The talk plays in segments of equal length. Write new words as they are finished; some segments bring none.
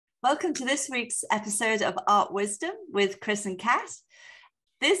Welcome to this week's episode of Art Wisdom with Chris and Kat.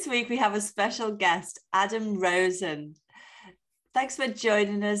 This week we have a special guest, Adam Rosen. Thanks for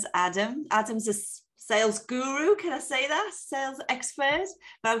joining us, Adam. Adam's a sales guru, can I say that? Sales expert.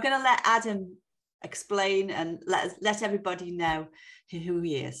 But I'm going to let Adam explain and let everybody know who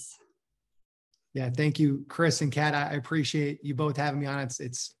he is. Yeah, thank you, Chris and Kat. I appreciate you both having me on.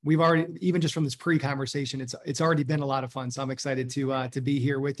 We've already, even just from this pre-conversation, it's already been a lot of fun. So I'm excited to be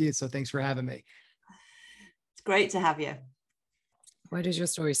here with you. So thanks for having me. It's great to have you. Where does your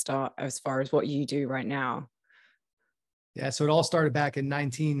story start as far as what you do right now? Yeah, so it all started back in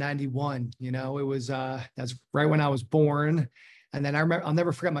 1991. It was that's right when I was born. And then I remember, I'll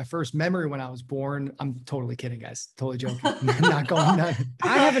never forget my first memory when I was born. I'm totally kidding, guys. Totally joking. Not going.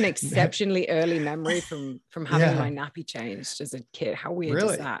 I have an exceptionally early memory from having my nappy changed as a kid. How weird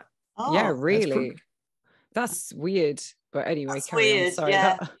is that? Oh, yeah, really. That's weird. But anyway, that's carry weird. on. Sorry,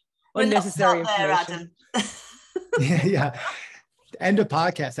 yeah. Unnecessary information. There, yeah. End of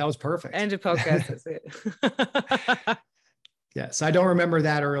podcast. That was perfect. End of podcast. That's it. Yeah. So I don't remember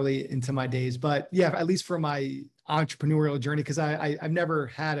that early into my days, but yeah, at least for my entrepreneurial journey, because I've never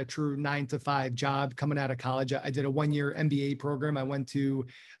had a true 9-to-5 job coming out of college. I did a 1-year MBA program. I went to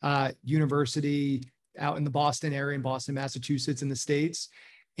university out in the Boston area, in Boston, Massachusetts, in the States.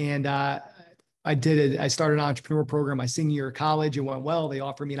 And I started an entrepreneur program my senior year of college. It went well. They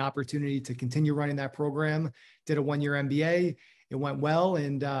offered me an opportunity to continue running that program. Did a 1-year MBA. It went well.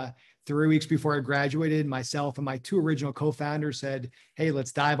 And 3 weeks before I graduated, myself and my 2 original co-founders said, hey,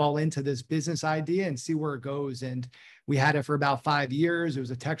 let's dive all into this business idea and see where it goes. And we had it for about 5 years. It was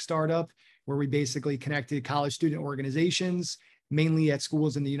a tech startup where we basically connected college student organizations, mainly at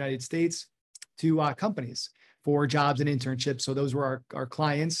schools in the United States, to companies for jobs and internships. So those were our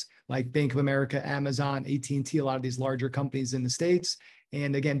clients like Bank of America, Amazon, AT&T, a lot of these larger companies in the States.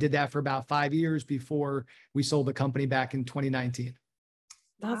 And again, did that for about 5 years before we sold the company back in 2019.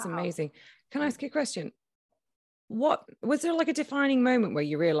 That's amazing. Can I ask you a question? What was there like a defining moment where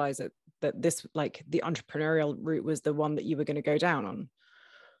you realized that this, like the entrepreneurial route, was the one that you were going to go down on?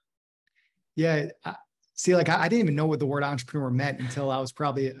 Yeah. See, like I didn't even know what the word entrepreneur meant until I was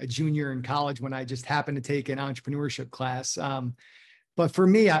probably a junior in college when I just happened to take an entrepreneurship class. But for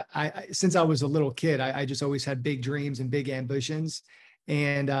me, I since I was a little kid, I just always had big dreams and big ambitions.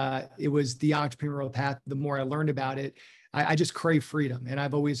 And it was the entrepreneurial path. The more I learned about it, I just crave freedom. And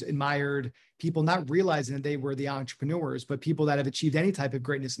I've always admired people not realizing that they were the entrepreneurs, but people that have achieved any type of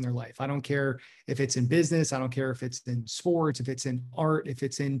greatness in their life. I don't care if it's in business. I don't care if it's in sports, if it's in art, if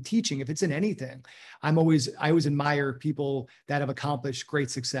it's in teaching, if it's in anything. I always admire people that have accomplished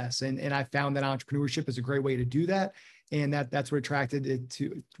great success. And I found that entrepreneurship is a great way to do that. And that's what attracted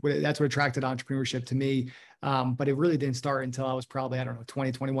entrepreneurship to me. But it really didn't start until I was probably,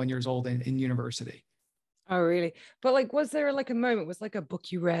 20, 21 years old in university. Oh, really? But like, was there like a moment, was like a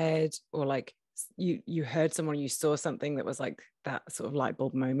book you read, or like you heard someone, you saw something that was like that sort of light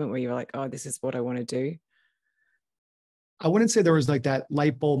bulb moment where you were like, oh, this is what I want to do? I wouldn't say there was like that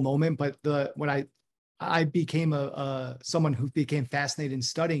light bulb moment, but when I became someone who became fascinated in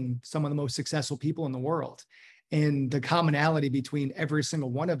studying some of the most successful people in the world. And the commonality between every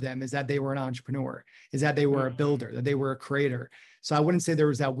single one of them is that they were an entrepreneur, is that they were a builder, that they were a creator. So I wouldn't say there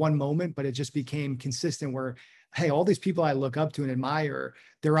was that one moment, but it just became consistent where, hey, all these people I look up to and admire,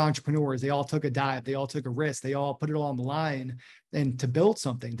 they're entrepreneurs. They all took a dive. They all took a risk. They all put it all on the line and to build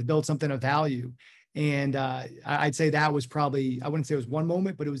something of value. And I'd say that was probably, I wouldn't say it was one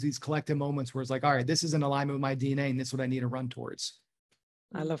moment, but it was these collective moments where it's like, all right, this is in alignment with my DNA and this is what I need to run towards.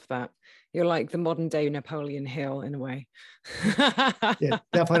 I love that. You're like the modern day Napoleon Hill in a way. Yeah,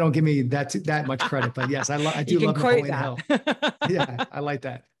 definitely don't give me that much credit, but yes, I do love Napoleon Hill. Yeah, I like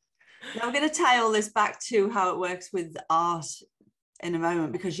that. Now I'm going to tie all this back to how it works with art in a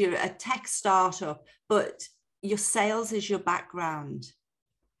moment, because you're a tech startup, but your sales is your background.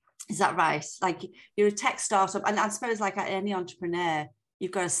 Is that right? Like you're a tech startup, and I suppose like any entrepreneur,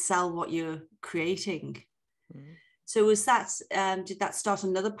 you've got to sell what you're creating. Mm. So was that, did that start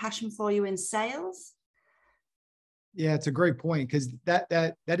another passion for you in sales? Yeah, it's a great point, because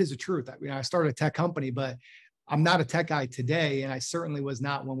that is the truth. I started a tech company, but I'm not a tech guy today. And I certainly was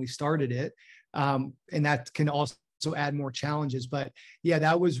not when we started it. And that can also add more challenges. But yeah,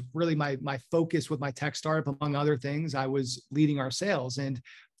 that was really my focus with my tech startup. Among other things, I was leading our sales, and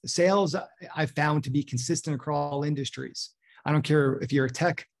sales I found to be consistent across all industries. I don't care if you're a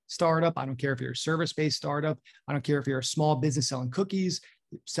tech startup. I don't care if you're a service-based startup. I don't care if you're a small business selling cookies,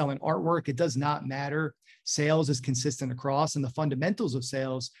 selling artwork. It does not matter. Sales is consistent across, and the fundamentals of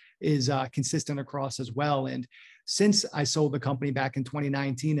sales is consistent across as well. And since I sold the company back in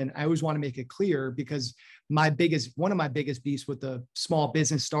 2019. And I always want to make it clear, because one of my biggest beasts with the small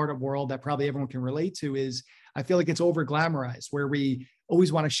business startup world that probably everyone can relate to is I feel like it's over glamorized, where we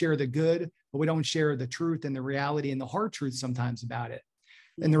always want to share the good, but we don't share the truth and the reality and the hard truth sometimes about it.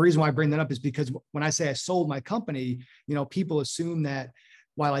 And the reason why I bring that up is because when I say I sold my company, people assume that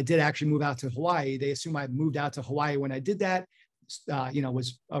while I did actually move out to Hawaii, they assume I moved out to Hawaii when I did that,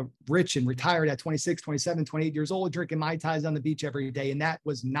 was rich and retired at 26, 27, 28 years old, drinking Mai Tais on the beach every day. And that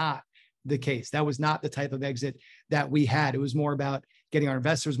was not the case. That was not the type of exit that we had. It was more about getting our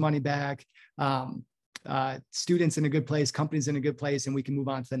investors' money back, students in a good place, companies in a good place, and we can move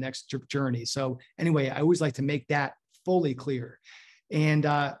on to the next journey. So anyway, I always like to make that fully clear. And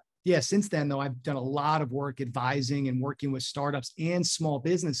since then, though, I've done a lot of work advising and working with startups and small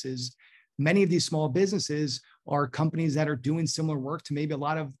businesses. Many of these small businesses are companies that are doing similar work to maybe a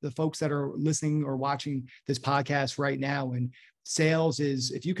lot of the folks that are listening or watching this podcast right now. And sales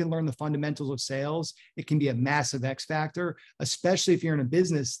is, if you can learn the fundamentals of sales, it can be a massive X factor, especially if you're in a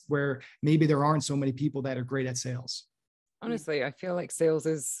business where maybe there aren't so many people that are great at sales. Honestly, I feel like sales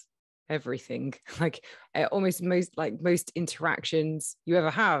is everything. Like almost most interactions you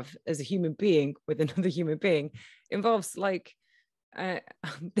ever have as a human being with another human being involves like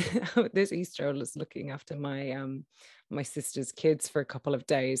this Easter I was looking after my my sister's kids for a couple of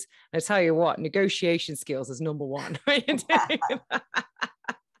days. I tell you what, negotiation skills is number one. For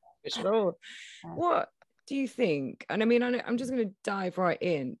sure. What do you think? And I mean, I'm just going to dive right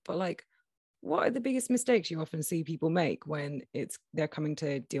in, but like, what are the biggest mistakes you often see people make when they're coming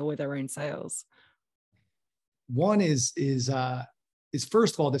to deal with their own sales? One is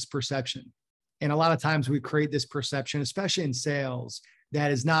first of all, this perception. And a lot of times we create this perception, especially in sales,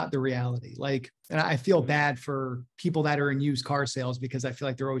 that is not the reality. And I feel bad for people that are in used car sales because I feel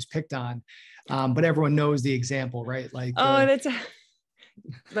like they're always picked on. But everyone knows the example, right? Honestly,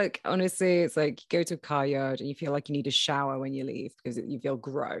 it's like you go to a car yard and you feel like you need a shower when you leave because you feel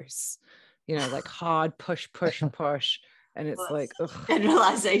gross. Like hard push. And it's like,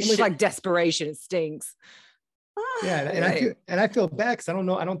 generalization. Almost like desperation. It stinks. Yeah. And I feel bad because I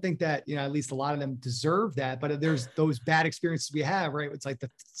don't think that, at least a lot of them deserve that, but there's those bad experiences we have, right? It's like the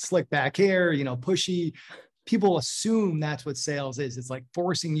slick back hair, pushy. People assume that's what sales is. It's like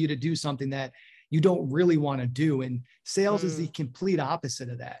forcing you to do something that you don't really want to do. And sales is the complete opposite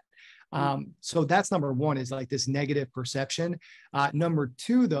of that. So that's number one, is like this negative perception. Number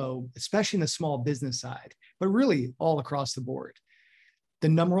two, though, especially in the small business side, but really all across the board, the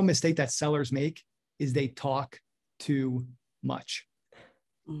number one mistake that sellers make is they talk too much.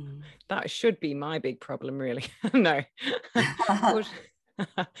 That should be my big problem, really. No.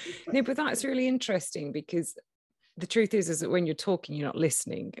 No, but that's really interesting, because the truth is that when you're talking, you're not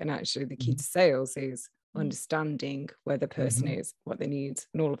listening. And actually the key to sales is understanding where the person is, what they need,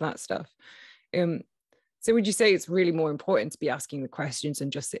 and all of that stuff. So would you say it's really more important to be asking the questions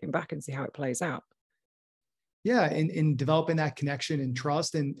and just sitting back and see how it plays out? Yeah, in developing that connection and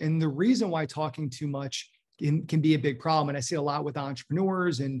trust. And the reason why talking too much can be a big problem, and I see it a lot with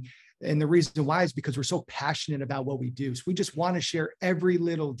entrepreneurs, and the reason why is because we're so passionate about what we do. So we just want to share every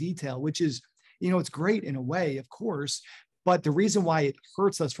little detail, which is, it's great in a way, of course, but the reason why it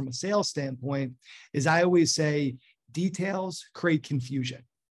hurts us from a sales standpoint is I always say details create confusion,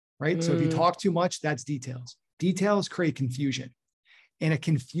 right? So if you talk too much, that's details. Details create confusion, and a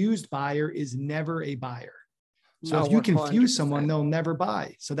confused buyer is never a buyer. So if you confuse 100%. Someone, they'll never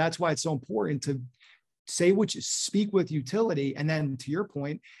buy. So that's why it's so important to speak with utility. And then to your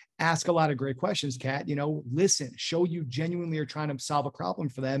point, ask a lot of great questions, Kat, listen, show you genuinely are trying to solve a problem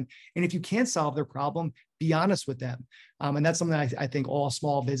for them. And if you can't solve their problem, be honest with them. And that's something that I think all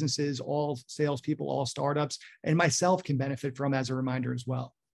small businesses, all salespeople, all startups, and myself can benefit from as a reminder as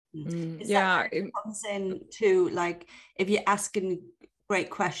well. It comes in to, like, if you're asking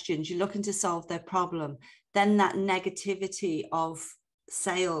great questions, you're looking to solve their problem, then that negativity of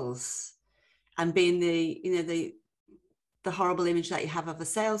sales and being the horrible image that you have of a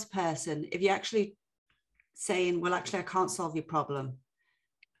salesperson, if you're actually saying, well, actually, I can't solve your problem,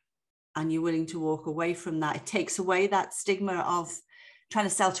 and you're willing to walk away from that, it takes away that stigma of trying to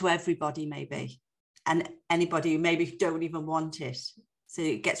sell to everybody, maybe, and anybody who maybe don't even want it. So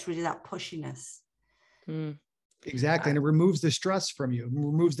it gets rid of that pushiness. Exactly. And it removes the stress from you, it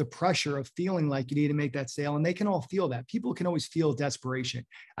removes the pressure of feeling like you need to make that sale. And they can all feel that. People can always feel desperation.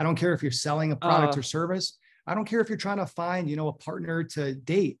 I don't care if you're selling a product or service. I don't care if you're trying to find, a partner to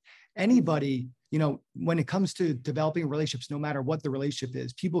date. Anybody, when it comes to developing relationships, no matter what the relationship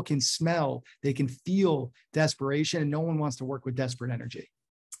is, people can smell, they can feel desperation, and no one wants to work with desperate energy.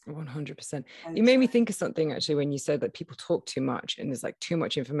 100%. You made me think of something actually when you said that people talk too much and there's like too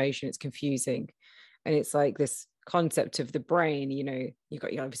much information, it's confusing. And it's like this concept of the brain, you know, you've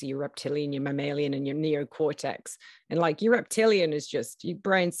got obviously your reptilian, your mammalian, and your neocortex. And like your reptilian is just, your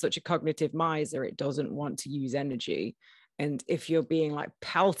brain's such a cognitive miser, it doesn't want to use energy. And if you're being like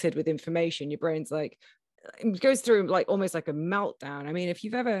pelted with information, your brain's like, it goes through like almost like a meltdown. I mean, if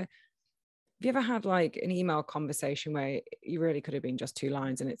you've ever had like an email conversation where you really could have been just 2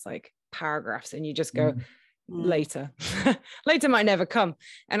 lines and it's like paragraphs and you just go, later later might never come.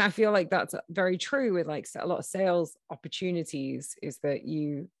 And I feel like that's very true with like a lot of sales opportunities, is that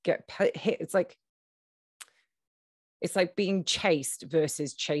you get hit. It's like being chased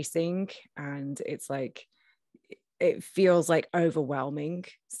versus chasing, and it's like it feels like overwhelming.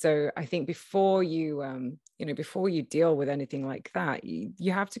 So I think before you before you deal with anything like that,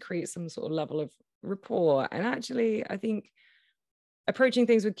 you have to create some sort of level of rapport. And actually I think approaching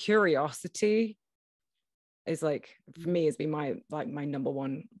things with curiosity is like, for me, has been my number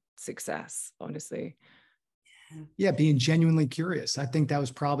one success, honestly. Yeah, being genuinely curious. I think that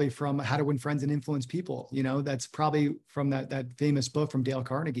was probably from How to Win Friends and Influence People. You know, that's probably from that famous book from Dale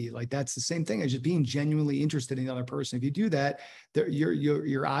Carnegie. Like that's the same thing as just being genuinely interested in the other person. If you do that,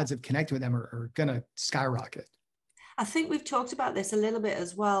 your odds of connecting with them are gonna skyrocket. I think we've talked about this a little bit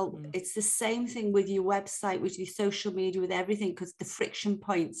as well. It's the same thing with your website, with your social media, with everything, because the friction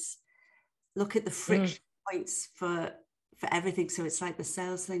points. Look at the friction points for everything. So it's like the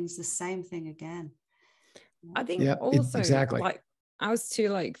sales thing's the same thing again. I think also exactly, like as to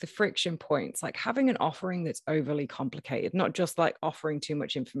like the friction points, like having an offering that's overly complicated, not just like offering too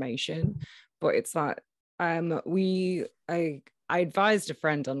much information, but it's like I advised a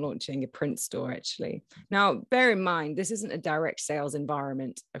friend on launching a print store actually. Now, bear in mind, this isn't a direct sales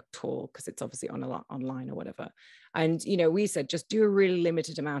environment at all, because it's obviously online or whatever. And, you know, we said just do a really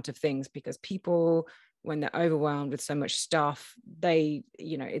limited amount of things, because people, when they're overwhelmed with so much stuff, they're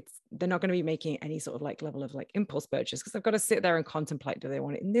not going to be making any sort of like level of like impulse purchase, because they've got to sit there and contemplate, do they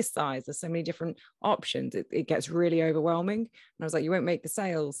want it in this size? There's so many different options. It gets really overwhelming. And I was like, you won't make the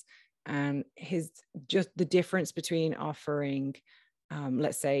sales. And just the difference between offering,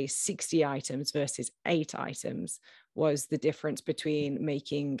 let's say 60 items versus 8 items was the difference between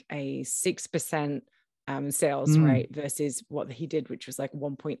making a 6% sales rate versus what he did, which was like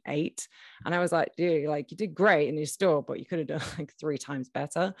 1.8. And I was like, dude, like you did great in your store, but you could have done like 3 times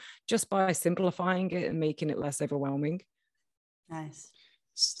better just by simplifying it and making it less overwhelming. Nice.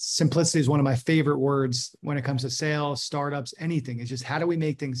 Simplicity is one of my favorite words when it comes to sales, startups, anything. It's just, how do we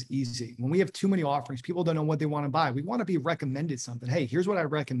make things easy? When we have too many offerings, people don't know what they want to buy. We want to be recommended something. Hey, here's what I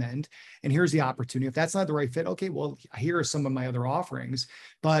recommend, and here's the opportunity. If that's not the right fit, okay, well, here are some of my other offerings.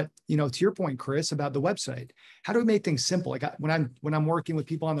 But, you know, to your point, Chris, about the website, how do we make things simple? Like when I'm working with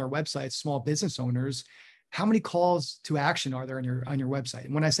people on their websites, small business owners, how many calls to action are there on your website?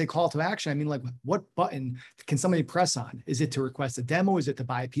 And when I say call to action, I mean, like, what button can somebody press on? Is it to request a demo? Is it to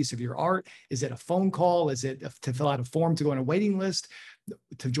buy a piece of your art? Is it a phone call? Is it to fill out a form to go on a waiting list,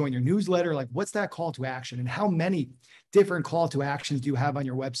 to join your newsletter? Like, what's that call to action? And how many different call to actions do you have on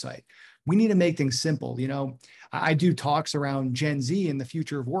your website? We need to make things simple. You know, I do talks around Gen Z and the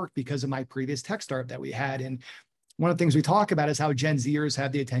future of work because of my previous tech startup that we had. And one of the things we talk about is how Gen Zers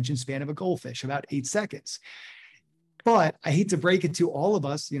have the attention span of a goldfish, about 8 seconds. But I hate to break it to all of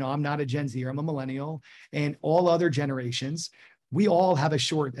us, you know, I'm not a Gen Zer, I'm a millennial, and all other generations, we all have a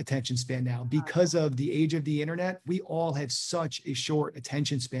short attention span now because of the age of the internet. We all have such a short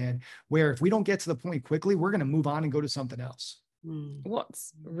attention span where if we don't get to the point quickly, we're going to move on and go to something else.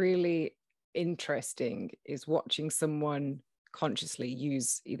 What's really interesting is watching someone consciously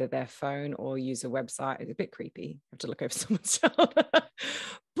use either their phone or use a website. It's a bit creepy. You have to look over someone's shoulder.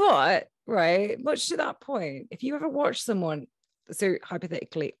 But right, much to that point, if you ever watch someone, so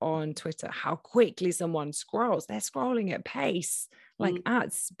hypothetically on Twitter, how quickly someone scrolls, they're scrolling at pace, like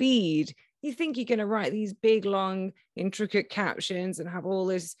at speed. You think you're going to write these big, long, intricate captions and have all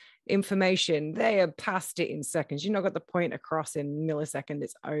this information. They have passed it in seconds. You've not got the point across in millisecond,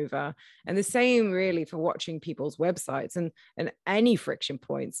 it's over. And the same really for watching people's websites and any friction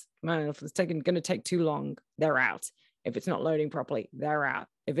points. Man, if it's going to take too long, they're out. If it's not loading properly, they're out.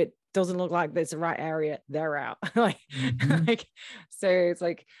 If it doesn't look like it's the right area, they're out. like, so it's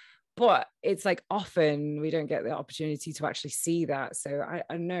like, but it's like often we don't get the opportunity to actually see that. So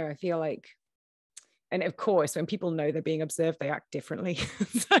I know, I feel like, and of course, when people know they're being observed, they act differently.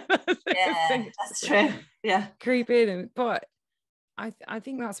 Yeah, that's true. Yeah. Creepy. But I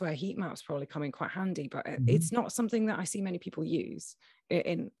think that's where heat maps probably come in quite handy, but Mhm. it's not something that I see many people use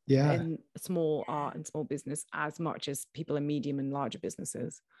in small art and small business as much as people in medium and larger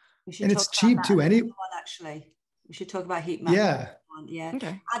businesses. We should And talk it's cheap about too. that another one, actually. We should talk about heat maps. Yeah. Yeah.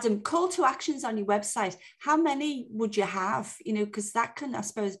 Okay. Adam, call to actions on your website. How many would you have? You know, because that can, I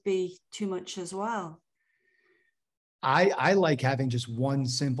suppose, be too much as well. I like having just one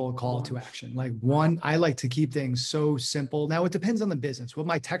simple call to action. Like one, I like to keep things so simple. Now it depends on the business. With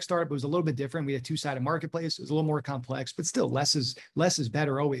my tech startup, it was a little bit different. We had a two-sided marketplace. It was a little more complex, but still less is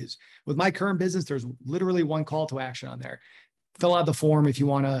better always. With my current business, there's literally one call to action on there. Fill out the form if you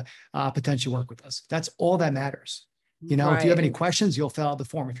want to potentially work with us. That's all that matters. You know, if you have any questions, you'll fill out the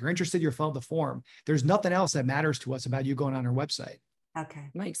form. If you're interested, you'll fill out the form. There's nothing else that matters to us about you going on our website. Okay.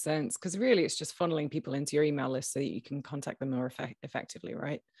 Makes sense. Because really it's just funneling people into your email list so that you can contact them more effectively,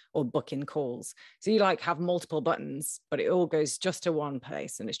 right? Or book in calls. So you like have multiple buttons, but it all goes just to one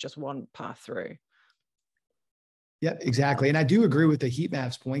place and it's just one path through. Yeah, exactly. And I do agree with the heat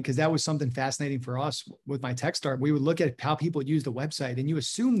maps point, because that was something fascinating for us with my tech start. We would look at how people use the website and you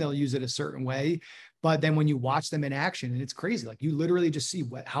assume they'll use it a certain way. But then when you watch them in action, and it's crazy, like you literally just see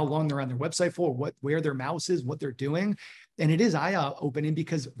how long they're on their website for, where their mouse is, what they're doing. And it is eye-opening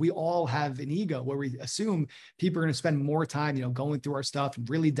because we all have an ego where we assume people are going to spend more time, you know, going through our stuff and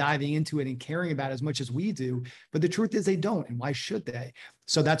really diving into it and caring about it as much as we do. But the truth is they don't. And why should they?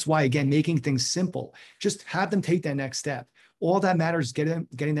 So that's why, again, making things simple, just have them take that next step. All that matters is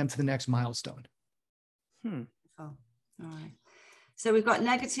getting them to the next milestone. Oh, all right. So we've got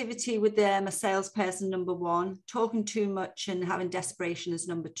negativity with them, a salesperson, number one, talking too much and having desperation as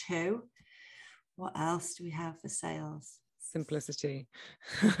number two. What else do we have for sales? Simplicity.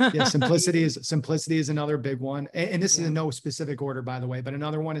 Yeah, simplicity is another big one. And this is in no specific order, by the way, but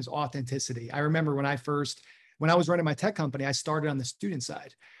another one is authenticity. I remember when I was running my tech company, I started on the student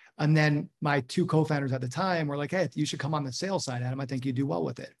side. And then my two co-founders at the time were like, hey, you should come on the sales side, Adam. I think you do well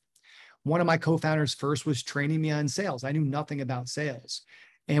with it. One of my co-founders first was training me on sales. I knew nothing about sales.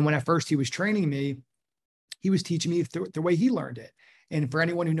 And when at first he was training me, he was teaching me the way he learned it. And for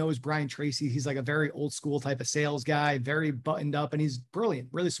anyone who knows Brian Tracy, he's like a very old school type of sales guy, very buttoned up, and he's brilliant,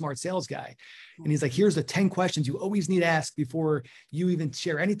 really smart sales guy. And he's like, here's the 10 questions you always need to ask before you even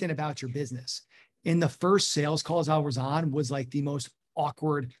share anything about your business. And the first sales calls I was on was like the most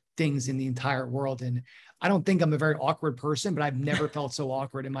awkward things in the entire world. And I don't think I'm a very awkward person, but I've never felt so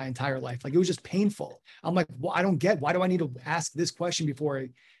awkward in my entire life. Like it was just painful. I'm like, well, I don't get, why do I need to ask this question before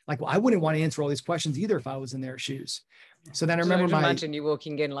I wouldn't want to answer all these questions either if I was in their shoes. So then I remember imagine you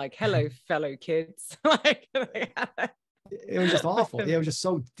walking in like, hello, fellow kids. Like, it was just awful. It was just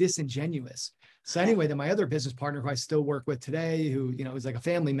so disingenuous. So anyway, then my other business partner who I still work with today, who, you know, is like a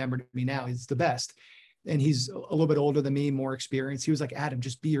family member to me now, he's the best. And he's a little bit older than me, more experienced. He was like, Adam,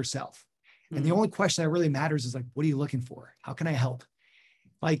 just be yourself. And the only question that really matters is like, what are you looking for? How can I help?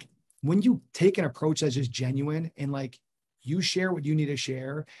 Like when you take an approach that's just genuine and like you share what you need to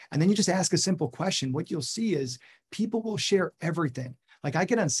share, and then you just ask a simple question, what you'll see is people will share everything. Like I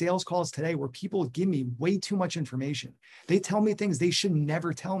get on sales calls today where people give me way too much information. They tell me things they should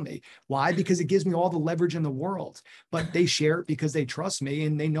never tell me. Why? Because it gives me all the leverage in the world, but they share it because they trust me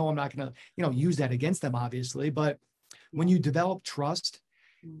and they know I'm not going to, you know, use that against them, obviously. But when you develop trust,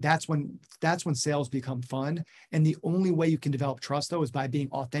 that's when sales become fun. And the only way you can develop trust though is by being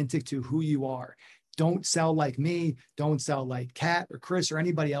authentic to who you are. Don't sell like me. Don't sell like Kat or Chris or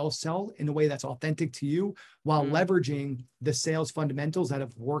anybody else. Sell in a way that's authentic to you while leveraging the sales fundamentals that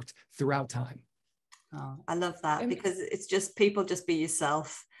have worked throughout time. Oh, I love that because it's just people just be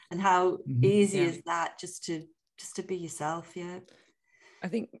yourself, and how easy is that just to be yourself. Yeah. I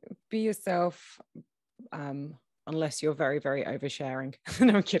think be yourself. Unless you're very, very oversharing.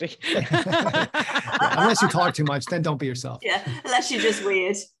 No, I'm kidding. Unless you talk too much, then don't be yourself. Yeah, unless you're just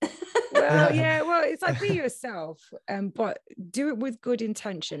weird. Well, it's like be yourself, but do it with good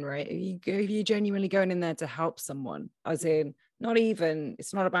intention, right? If you're genuinely going in there to help someone, as in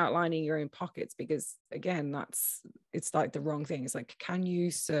it's not about lining your own pockets, because again, it's like the wrong thing. It's like, can you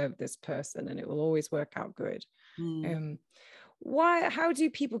serve this person? And it will always work out good. How do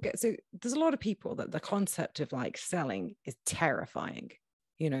people so there's a lot of people that the concept of like selling is terrifying,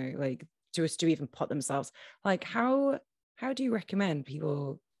 you know, like to even put themselves, like how do you recommend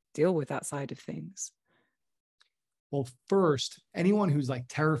people deal with that side of things? Well, first, anyone who's like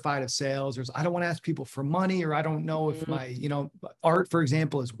terrified of sales, or I don't want to ask people for money, or I don't know if my, you know, art, for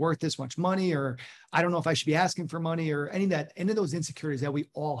example, is worth this much money, or I don't know if I should be asking for money, or any of those insecurities that we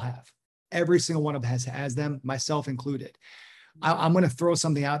all have. Every single one of us has them, myself included. I'm going to throw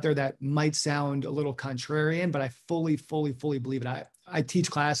something out there that might sound a little contrarian, but I fully believe it. I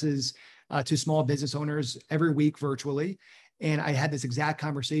teach classes to small business owners every week virtually. And I had this exact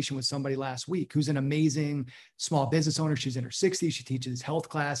conversation with somebody last week who's an amazing small business owner. She's in her 60s. She teaches health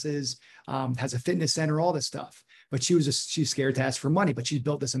classes, has a fitness center, all this stuff. But she's scared to ask for money, but she's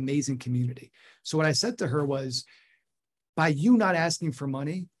built this amazing community. So what I said to her was, by you not asking for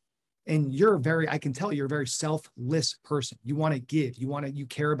money, and I can tell you're a very selfless person. You want to give, you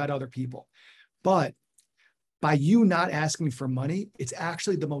care about other people. But by you not asking for money, it's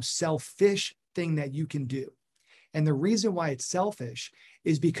actually the most selfish thing that you can do. And the reason why it's selfish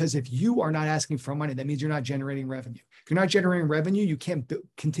is because if you are not asking for money, that means you're not generating revenue. If you're not generating revenue, you can't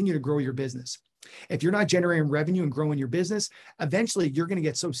continue to grow your business. If you're not generating revenue and growing your business, eventually you're going to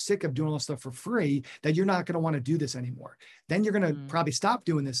get so sick of doing all this stuff for free that you're not going to want to do this anymore. Then you're going to probably stop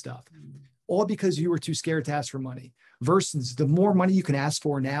doing this stuff, all because you were too scared to ask for money. Versus the more money you can ask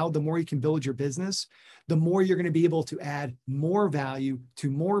for now, the more you can build your business, the more you're going to be able to add more value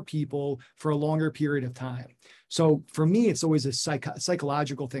to more people for a longer period of time. So for me, it's always a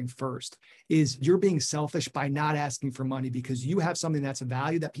psychological thing first, is you're being selfish by not asking for money because you have something that's a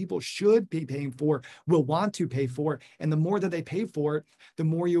value that people should be paying for, will want to pay for. And the more that they pay for it, the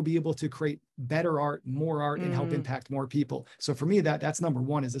more you'll be able to create better art, more art, and help impact more people. So for me, that's number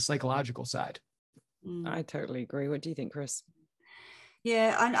one, is the psychological side. I totally agree. What do you think, Chris?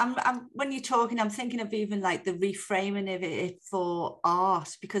 Yeah, I'm when you're talking, I'm thinking of even like the reframing of it for art,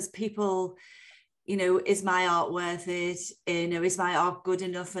 because people, is my art worth it? Is my art good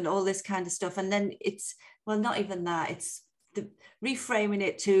enough, and all this kind of stuff. And then it's, well, not even that. It's the reframing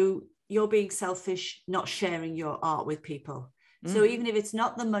it to, you're being selfish, not sharing your art with people. So even if it's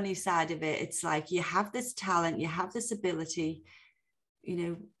not the money side of it, it's like, you have this talent, you have this ability,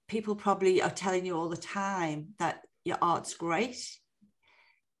 people probably are telling you all the time that your art's great,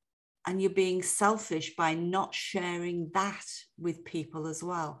 and you're being selfish by not sharing that with people as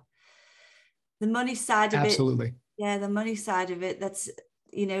well. The money side of Absolutely. Yeah, the money side of it, that's,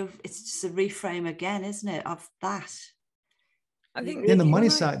 it's just a reframe again, isn't it, of that. I think in the money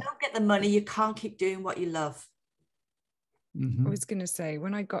side, side, don't get the money, you can't keep doing what you love. I was going to say,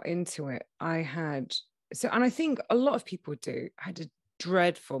 when I got into it, and I think a lot of people do, I had a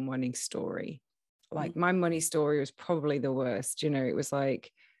dreadful money story. Like my money story was probably the worst. It was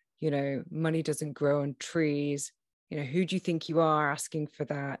like, money doesn't grow on trees. Who do you think you are asking for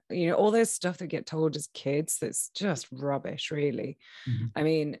that? All this stuff that get told as kids, that's just rubbish, really. I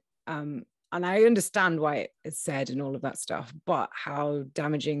mean, and I understand why it's said and all of that stuff, but how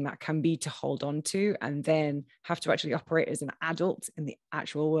damaging that can be to hold on to and then have to actually operate as an adult in the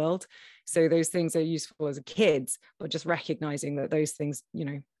actual world. So those things are useful as a kid, but just recognizing that those things,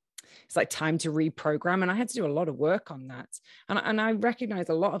 it's like time to reprogram. And I had to do a lot of work on that. And I recognize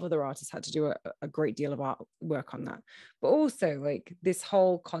a lot of other artists had to do a great deal of art work on that. But also like this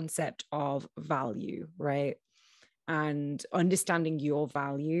whole concept of value, right? And understanding your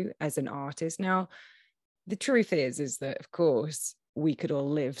value as an artist. Now, the truth is that, of course, we could all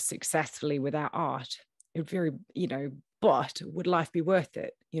live successfully without art. It very, but would life be worth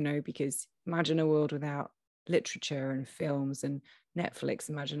it? Because imagine a world without literature and films and Netflix.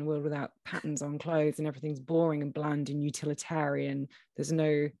 Imagine a world without patterns on clothes and everything's boring and bland and utilitarian. There's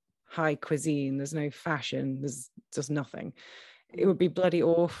no high cuisine, there's no fashion, there's just nothing. It would be bloody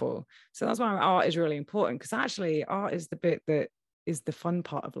awful. So that's why art is really important, because actually art is the bit that is the fun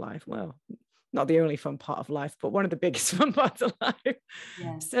part of life. Well, not the only fun part of life, but one of the biggest fun parts of life.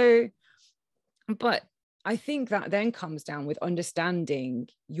 Yeah. So, but I think that then comes down with understanding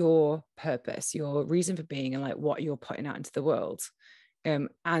your purpose, your reason for being, and like what you're putting out into the world. And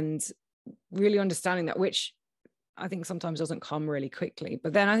really understanding that, which I think sometimes doesn't come really quickly.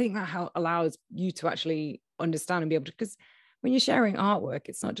 But then I think that allows you to actually understand and be able to, because when you're sharing artwork,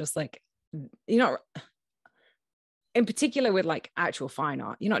 it's not just like, in particular with like actual fine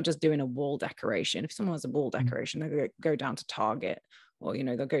art, you're not just doing a wall decoration. If someone has a wall decoration, they go down to Target, or,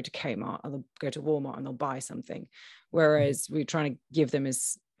 they'll go to Kmart, or they'll go to Walmart and they'll buy something. Whereas we're trying to give them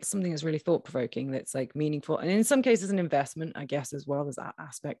as something that's really thought-provoking, that's like meaningful. And in some cases, an investment, I guess, as well as that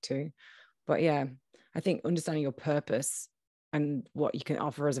aspect too. But yeah, I think understanding your purpose and what you can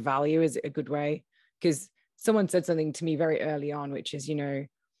offer as a value is a good way. Because someone said something to me very early on, which is,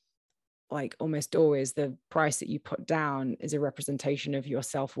 like almost always the price that you put down is a representation of your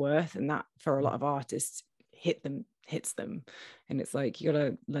self-worth. And that for a lot of artists hits them. And it's like, you got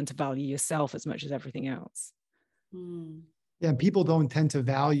to learn to value yourself as much as everything else. Yeah, people don't tend to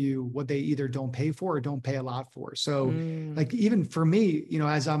value what they either don't pay for or don't pay a lot for. So like even for me,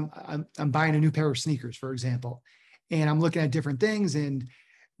 as I'm buying a new pair of sneakers, for example, and I'm looking at different things. And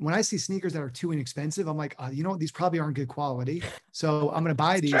when I see sneakers that are too inexpensive, I'm like, you know what, these probably aren't good quality. So I'm going to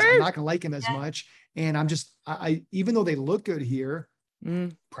buy these. I'm not going to like them as much. And I'm just, even though they look good here,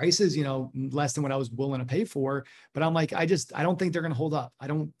 prices, you know, less than what I was willing to pay for, but I'm like, I don't think they're going to hold up. I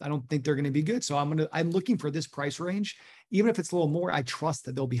don't think they're going to be good. So I'm looking for this price range. Even if it's a little more, I trust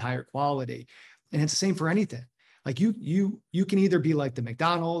that they'll be higher quality. And it's the same for anything. Like you can either be like the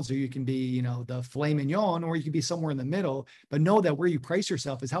McDonald's, or you can be, you know, the filet mignon, or you can be somewhere in the middle, but know that where you price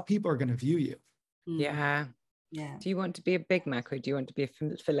yourself is how people are going to view you. Yeah. Yeah. Do you want to be a Big Mac, or do you want to be a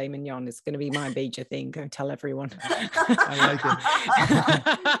filet mignon? It's going to be my major thing. Go tell everyone. I like it.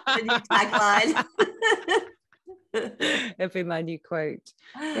 The new tagline. It'll be my new quote.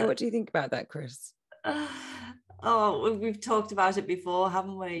 Yeah. What do you think about that, Chris? Oh, we've talked about it before,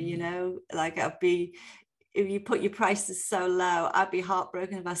 haven't we? You know, like if you put your prices so low, I'd be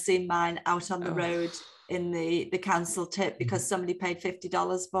heartbroken if I seen mine out on the road in the council tip because somebody paid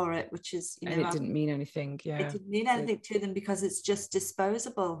 $50 for it, which is, you know, and it didn't mean anything. Yeah, it didn't mean anything to them because it's just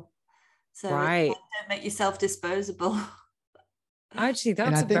disposable. So don't make yourself disposable. Actually,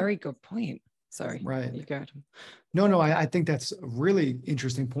 that's a very good point. Sorry, right? You go. No, I think that's a really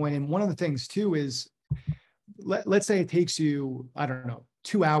interesting point. And one of the things too is, let's say it takes you, I don't know,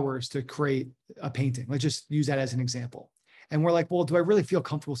 2 hours to create a painting. Let's just use that as an example. And we're like, well, do I really feel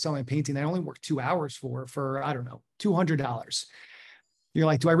comfortable selling a painting that I only work 2 hours for, I don't know, $200? You're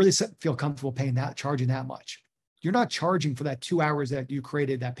like, do I really feel comfortable charging that much? You're not charging for that 2 hours that you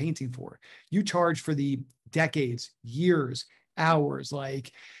created that painting for. You charge for the decades, years, hours,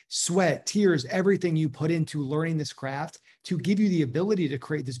 like sweat, tears, everything you put into learning this craft to give you the ability to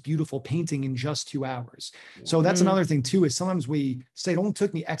create this beautiful painting in just 2 hours. So that's another thing too, is sometimes we say, it only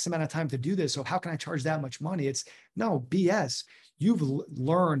took me X amount of time to do this, so how can I charge that much money? It's no BS. You've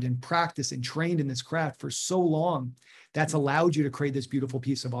learned and practiced and trained in this craft for so long. That's allowed you to create this beautiful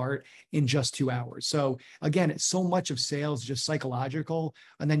piece of art in just 2 hours. So again, it's so much of sales, just psychological,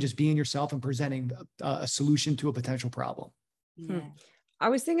 and then just being yourself and presenting a solution to a potential problem. Yeah. I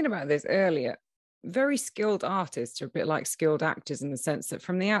was thinking about this earlier. Very skilled artists are a bit like skilled actors in the sense that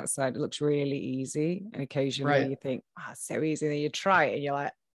from the outside, it looks really easy. And occasionally you think, it's so easy. And then you try it and you're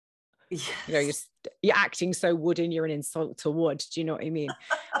like, you know, you're acting so wooden, you're an insult to wood. Do you know what I mean?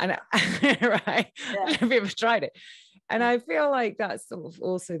 And right. I don't know if you've ever tried it. And I feel like that's sort of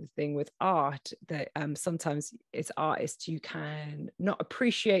also the thing with art, that sometimes as artists, you can not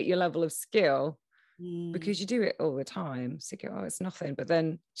appreciate your level of skill because you do it all the time. So you go, it's nothing. But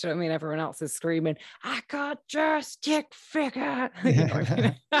then, do you know what I mean? Everyone else is screaming, I got your stick figure. You know what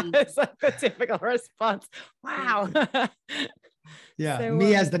I mean? It's like the typical response. Wow. Yeah. So,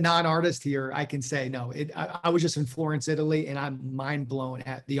 me as the non-artist here, I can say, no, I was just in Florence, Italy, and I'm mind blown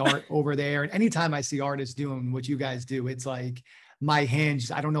at the art over there. And anytime I see artists doing what you guys do, it's like my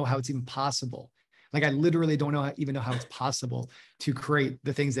hands, I don't know how it's even possible. Like I literally don't even know how it's possible to create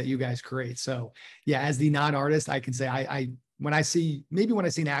the things that you guys create. So yeah, as the non-artist, I can say when I see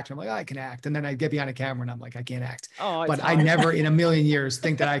an actor, I'm like, I can act. And then I get behind a camera and I'm like, I can't act. But I never in a million years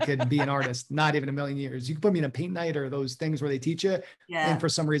think that I could be an artist. Not even a million years. You can put me in a paint night or those things where they teach you. Yeah. And for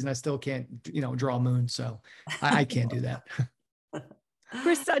some reason I still can't, draw a moon. So I can't do that.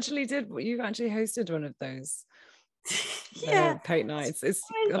 Chris you've actually hosted one of those. Paint nights. It's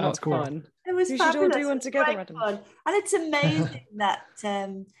a lot of fun. It was fabulous. Should all do one together, Adam. Fun. And it's amazing that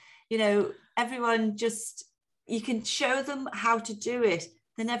everyone you can show them how to do it,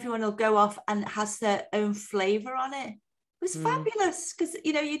 then everyone will go off and has their own flavor on it. It was fabulous because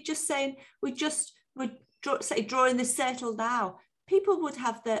you're just saying we're drawing this circle now. People would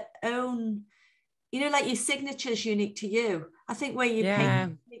have their own, like your signature's unique to you. I think where you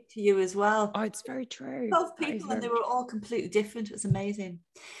paint unique to you as well. Oh, it's very true. 12 people and they were all completely different. It was amazing.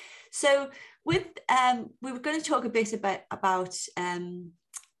 So with we were going to talk a bit about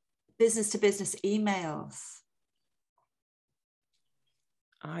business to business emails.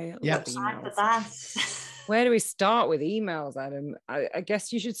 I love emails. That. Where do we start with emails, Adam? I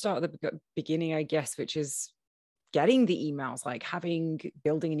guess you should start at the beginning, which is getting the emails, like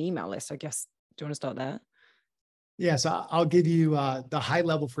building an email list. I guess, do you want to start there? Yeah, so I'll give you the high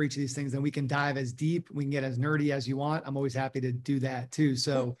level for each of these things, and we can dive as deep, we can get as nerdy as you want. I'm always happy to do that too.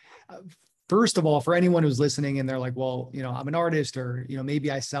 So first of all, for anyone who's listening and they're like, well, I'm an artist, or, maybe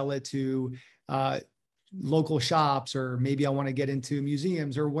I sell it to local shops, or maybe I want to get into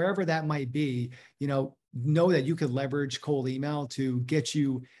museums or wherever that might be, know that you could leverage cold email to get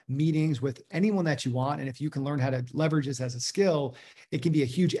you meetings with anyone that you want. And if you can learn how to leverage this as a skill, it can be a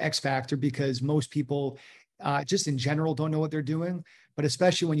huge X factor, because most people just in general don't know what they're doing. But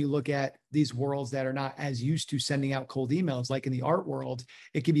especially when you look at these worlds that are not as used to sending out cold emails, like in the art world,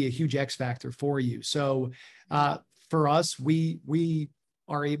 it can be a huge X factor for you. So for us, we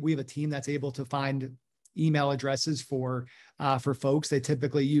have a team that's able to find email addresses for folks. They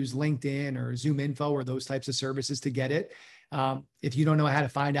typically use LinkedIn or Zoom Info or those types of services to get it. If you don't know how to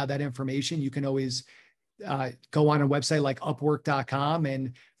find out that information, you can always go on a website like Upwork.com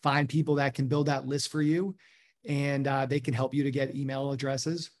and find people that can build that list for you. And they can help you to get email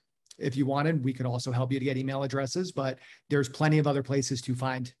addresses. If you wanted, we could also help you to get email addresses, but there's plenty of other places to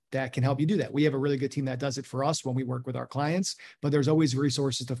find that can help you do that. We have a really good team that does it for us when we work with our clients, but there's always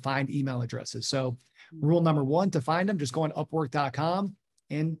resources to find email addresses. So rule number one, to find them, just go on Upwork.com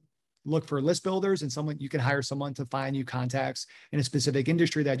and look for list builders, and you can hire someone to find you contacts in a specific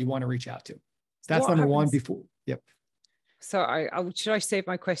industry that you want to reach out to. So that's number one before. Yep. So should I save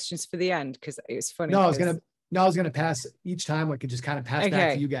my questions for the end? Because it was funny. No, I was going to pass each time. I could just kind of pass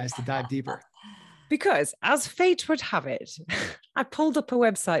back to you guys to dive deeper. Because as fate would have it, I pulled up a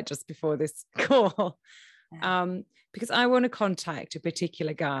website just before this call because I want to contact a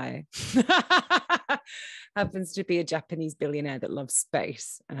particular guy. Happens to be a Japanese billionaire that loves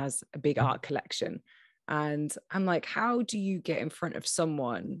space and has a big art collection. And I'm like, how do you get in front of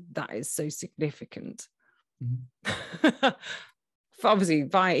someone that is so significant? Mm-hmm. Obviously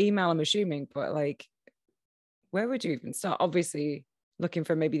via email, I'm assuming, but like, where would you even start? Obviously looking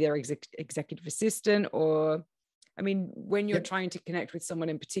for maybe their executive assistant, or, I mean, when you're trying to connect with someone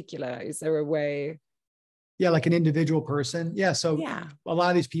in particular, is there a way? Yeah, like an individual person. Yeah. So a lot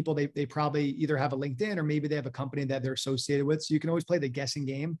of these people, they probably either have a LinkedIn or maybe they have a company that they're associated with. So you can always play the guessing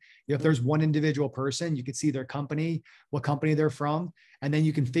game. You know, if there's one individual person, you can see their company, what company they're from, and then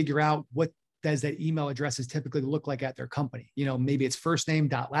you can figure out what does that email addresses typically look like at their company. You know, maybe it's first name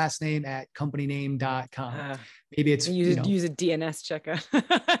dot last name at companyname.com. Maybe it's use a DNS checker.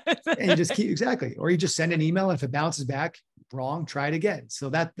 And you just exactly. Or you just send an email, and if it bounces back wrong, try it again. So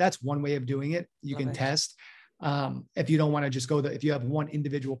that's one way of doing it. You can test. If you don't want to just go if you have one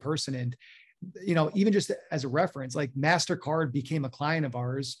individual person, and, you know, even just as a reference, like MasterCard became a client of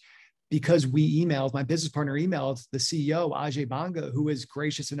ours because my business partner emailed the CEO, Ajay Banga, who was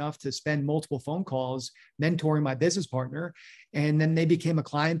gracious enough to spend multiple phone calls mentoring my business partner. And then they became a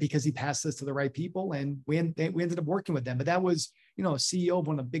client because he passed us to the right people, and we ended up working with them. But that was, you know, a CEO of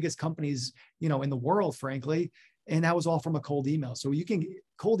one of the biggest companies, you know, in the world, frankly. And that was all from a cold email. So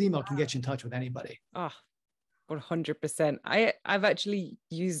cold email can get you in touch with anybody. Oh, 100%. I've actually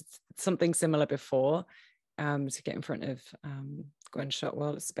used something similar before to get in front of Gwen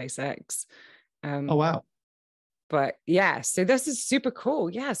Shotwell at SpaceX. Oh, wow. But yeah, so this is super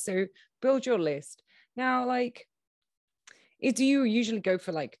cool. Yeah. So build your list. Now, like, do you usually go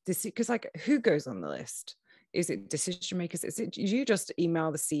for like this? Because like, who goes on the list? Is it decision makers? Do you just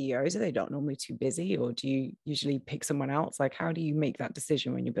email the CEOs? Are they not normally too busy? Or do you usually pick someone else? Like, how do you make that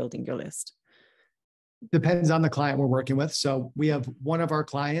decision when you're building your list? Depends on the client we're working with. So we have one of our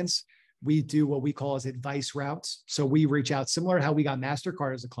clients, we do what we call as advice routes. So we reach out, similar to how we got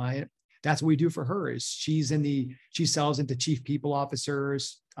MasterCard as a client. That's what we do for her. Is she sells into chief people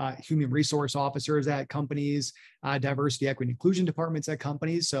officers, human resource officers at companies, diversity, equity, inclusion departments at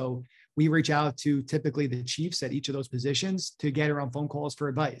companies. So we reach out to typically the chiefs at each of those positions to get her on phone calls for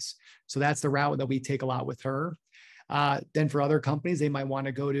advice. So that's the route that we take a lot with her. Then for other companies, they might want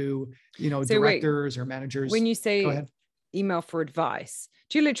to go to, you know, directors or managers. When you say email for advice,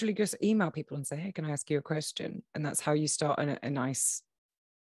 do you literally just email people and say, hey, can I ask you a question? And that's how you start a nice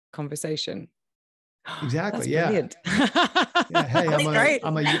conversation. Exactly. Brilliant. Yeah. Hey,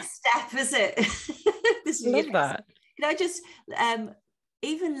 I'm a next step, is it? This love that. Can I just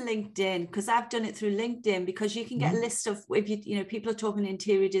even LinkedIn, because I've done it through LinkedIn, because you can get a list of, if you know, people are talking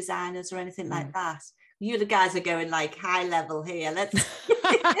interior designers or anything like that. You the guys are going like high level here.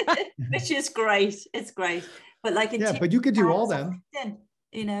 Which is great. It's great. But like, but you could do all them. LinkedIn,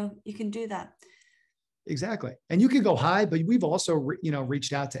 you know, you can do that. Exactly. And you could go high, but we've also,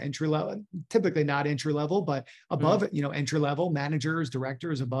 reached out to entry level, typically not entry level, but above, entry level managers,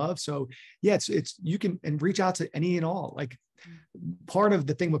 directors above. So yeah, you can reach out to any and all. Like, part of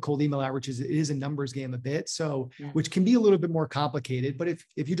the thing with cold email outreach is it is a numbers game a bit. So, which can be a little bit more complicated, but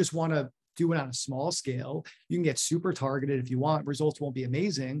if you just want to do it on a small scale, you can get super targeted if you want. Results won't be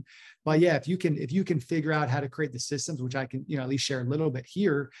amazing, but yeah, if you can figure out how to create the systems, which I can, at least share a little bit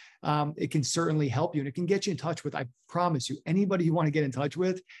here, it can certainly help you, and it can get you in touch with, I promise you, anybody you want to get in touch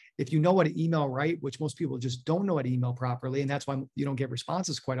with. If you know what to email right, which most people just don't know how to email properly, and that's why you don't get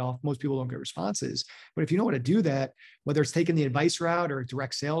responses quite often. Most people don't get responses, but if you know how to do that, whether it's taking the advice route or a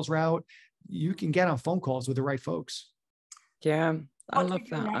direct sales route, you can get on phone calls with the right folks. Yeah. I What do love we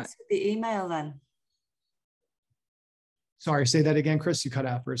do that. next with the email then? Sorry, say that again, Chris. You cut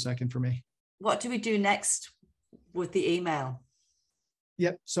out for a second for me. What do we do next with the email?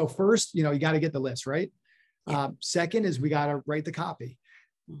 Yep. So first, you got to get the list, right? Yeah. Second is we got to write the copy.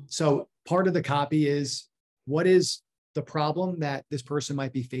 Mm. So part of the copy is, what is the problem that this person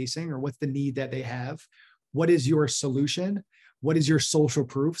might be facing, or what's the need that they have? What is your solution? What is your social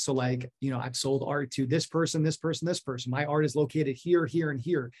proof? So like, I've sold art to this person, this person, this person. My art is located here, here, and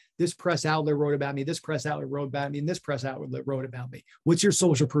here. This press outlet wrote about me. This press outlet wrote about me. And this press outlet wrote about me. What's your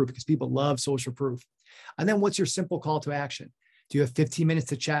social proof? Because people love social proof. And then what's your simple call to action? Do you have 15 minutes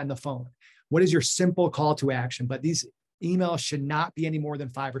to chat on the phone? What is your simple call to action? But these emails should not be any more than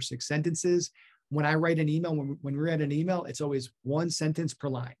 5 or 6 sentences. When I write an email, when we write an email, it's always 1 sentence per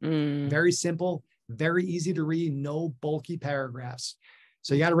line. Very simple, very easy to read, no bulky paragraphs.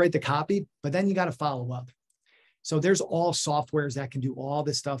 So you got to write the copy, but then you got to follow up. So there's all softwares that can do all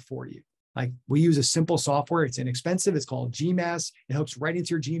this stuff for you. Like, we use a simple software. It's inexpensive. It's called Gmass. It hooks right into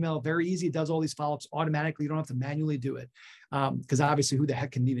your Gmail. Very easy. It does all these follow-ups automatically. You don't have to manually do it. Because obviously, who the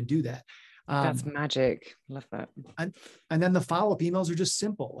heck can even do that? That's magic. Love that. And then the follow-up emails are just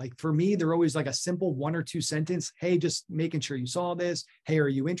simple. Like, for me, they're always like a simple 1 or 2 sentence. Hey, just making sure you saw this. Hey, are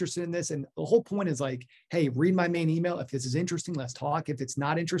you interested in this? And the whole point is like, hey, read my main email. If this is interesting, let's talk. If it's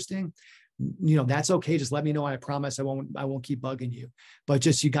not interesting, that's okay. Just let me know. I promise I won't keep bugging you, but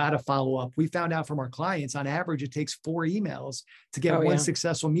just, you got to follow up. We found out from our clients, on average, it takes 4 emails to get one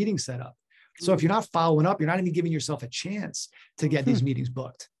successful meeting set up. So if you're not following up, you're not even giving yourself a chance to get these meetings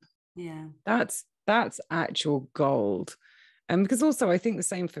booked. Yeah. That's actual gold. And because also I think the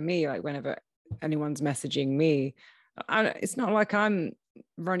same for me, like whenever anyone's messaging me, it's not like I'm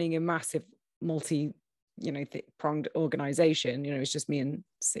running a massive pronged organization. It's just me and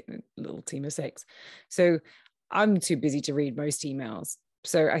a little team of 6. So I'm too busy to read most emails.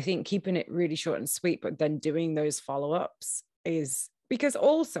 So I think keeping it really short and sweet, but then doing those follow-ups is, because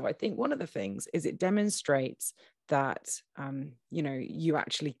also I think one of the things is it demonstrates that, you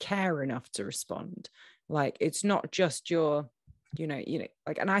actually care enough to respond. Like, it's not just your,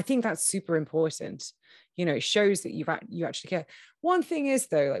 and I think that's super important. It shows that you actually care. One thing is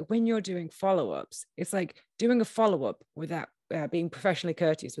though, like when you're doing follow-ups, it's like doing a follow-up without being professionally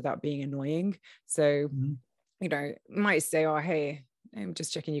courteous, without being annoying. So, might say, oh, hey, I'm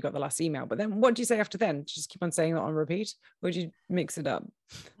just checking you got the last email. But then what do you say after then? Just keep on saying that on repeat? Or do you mix it up?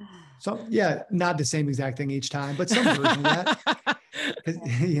 So yeah, not the same exact thing each time, but some version of that.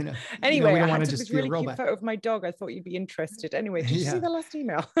 Anyway, we don't I want had to just this be a really robot. cute photo of my dog. I thought you'd be interested. Anyway, did you see the last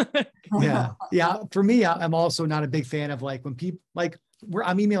email? Yeah. For me, I'm also not a big fan of like when people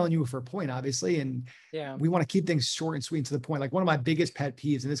I'm emailing you for a point, obviously, and we want to keep things short and sweet and to the point. Like, one of my biggest pet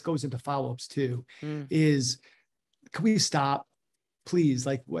peeves, and this goes into follow-ups too, is, can we stop, please?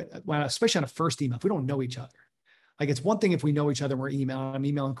 Like, especially on a first email, if we don't know each other. Like, it's one thing if we know each other and we're emailing. I'm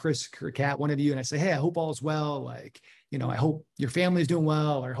emailing Chris or Kat, one of you, and I say, hey, I hope all is well. Like, I hope your family is doing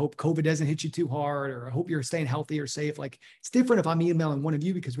well, or I hope COVID doesn't hit you too hard, or I hope you're staying healthy or safe. Like, it's different if I'm emailing one of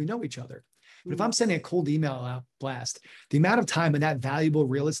you because we know each other. But if I'm sending a cold email out blast, the amount of time in that valuable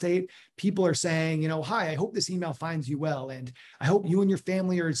real estate, people are saying, hi, I hope this email finds you well. And I hope you and your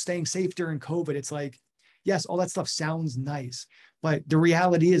family are staying safe during COVID. It's like, yes, all that stuff sounds nice, but the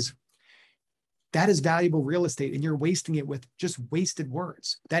reality is, that is valuable real estate, and you're wasting it with just wasted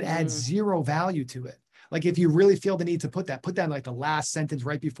words. That adds 0 value to it. Like, if you really feel the need to put that in like the last sentence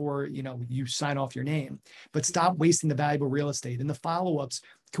right before, you sign off your name, but stop wasting the valuable real estate. And the follow-ups,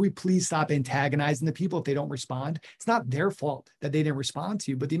 can we please stop antagonizing the people if they don't respond? It's not their fault that they didn't respond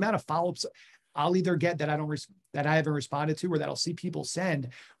to you, but the amount of follow-ups I'll either get that I haven't responded to, or that I'll see people send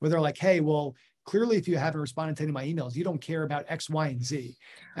where they're like, hey, well, clearly, if you haven't responded to any of my emails, you don't care about X, Y, and Z.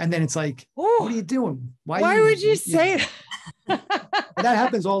 And then it's like, what are you doing? Why would you say that? That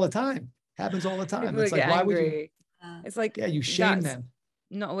happens all the time. It's like, why angry. Would you? It's like, you shame them.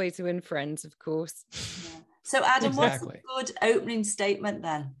 Not a way to win friends, of course. Yeah. So Adam, What's a good opening statement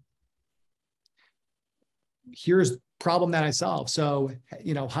then? Here's problem that I solve. So,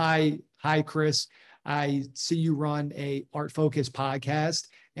 hi, Chris. I see you run a art focused podcast,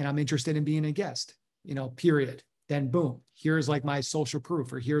 and I'm interested in being a guest, period. Then boom, here's like my social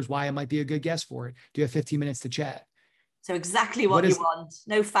proof, or here's why I might be a good guest for it. Do you have 15 minutes to chat? So exactly what you want.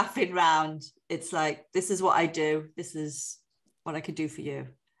 No faffing round. It's like, this is what I do. This is what I could do for you.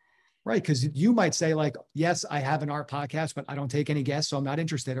 Right. Because you might say like, yes, I have an art podcast, but I don't take any guests, so I'm not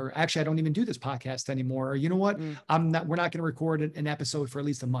interested. Or actually, I don't even do this podcast anymore. Or you know what? We're not going to record an episode for at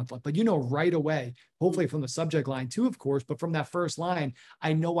least a month. But you know, right away, hopefully from the subject line too, of course, but from that first line,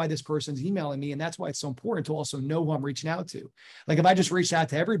 I know why this person's emailing me. And that's why it's so important to also know who I'm reaching out to. Like if I just reached out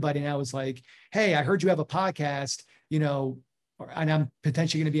to everybody and I was like, hey, I heard you have a podcast, you know, and I'm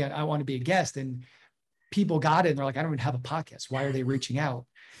potentially going to I want to be a guest, and people got it. And they're like, I don't even have a podcast. Why are they reaching out?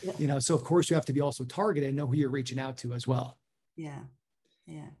 Yeah. You know, so of course you have to be also targeted and know who you're reaching out to as well. Yeah.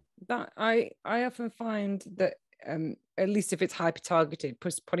 Yeah. That I often find that at least if it's hyper targeted,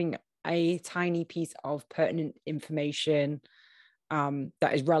 putting a tiny piece of pertinent information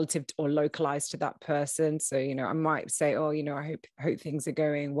that is relative to, or localized to that person. So, you know, I might say, oh, you know, I hope things are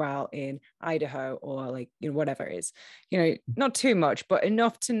going well in Idaho, or like, you know, whatever it is, you know, not too much, but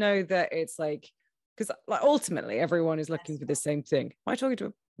enough to know that it's like, because like ultimately everyone is looking for the same thing. Am I talking to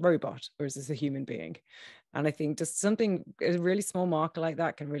a robot or is this a human being? And I think just something, a really small marker like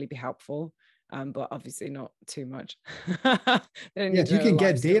that can really be helpful, but obviously not too much. If you can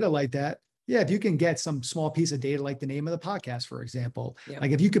get data like that, if you can get some small piece of data like the name of the podcast, for example,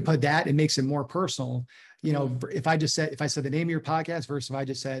 like if you could put that, it makes it more personal. You know, if I said the name of your podcast versus if I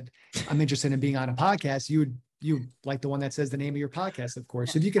just said I'm interested in being on a podcast, you like the one that says the name of your podcast, of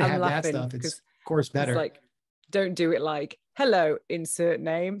course. So if you can have that stuff, it's of course better. Like, don't do it like, hello, insert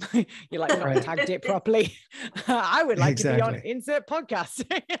name. You're like, not tagged it properly. I would like to be on insert podcast.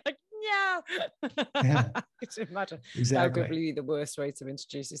 You're like, yeah. Could you imagine? That would be the worst way to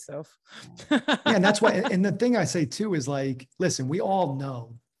introduce yourself. And that's why, and the thing I say too is like, listen, we all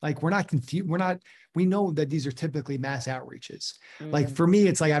know, like, we're not confused. We know that these are typically mass outreaches. Like for me,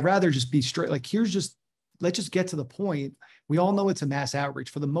 it's like, I'd rather just be straight, like, let's just get to the point. We all know it's a mass outreach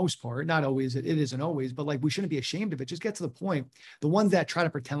for the most part. Not always, it isn't always, but like, we shouldn't be ashamed of it. Just get to the point. The ones that try to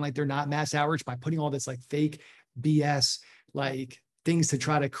pretend like they're not mass outreach by putting all this like fake BS, like things to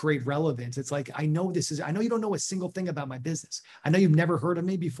try to create relevance. It's like, I know you don't know a single thing about my business. I know you've never heard of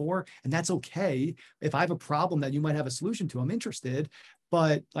me before, and that's okay. If I have a problem that you might have a solution to, I'm interested,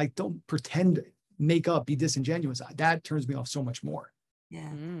 but like, don't pretend, make up, be disingenuous. That turns me off so much more.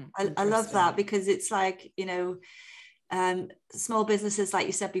 Yeah. I love that, because it's like, you know, small businesses, like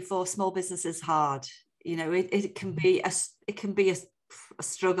you said before, small business is hard. You know, it can be a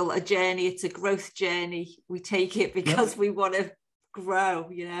struggle, a journey. It's a growth journey. We take it because we want to grow.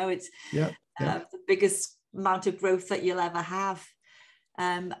 You know, it's the biggest amount of growth that you'll ever have.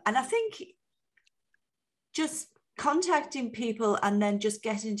 And I think just contacting people and then just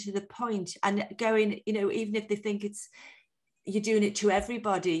getting to the point and going, you know, even if they think you're doing it to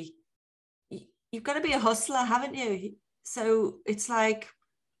everybody, you've got to be a hustler, haven't you? So it's like,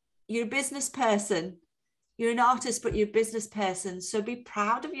 you're a business person, you're an artist, but you're a business person. So be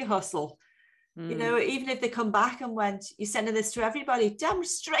proud of your hustle. You know, even if they come back and went, you're sending this to everybody, damn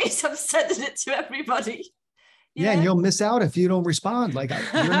straight, I'm sending it to everybody. And you'll miss out if you don't respond. Like,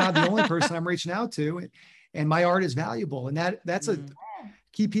 you're not the only person I'm reaching out to, and my art is valuable. And that's a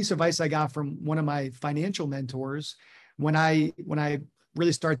key piece of advice I got from one of my financial mentors when I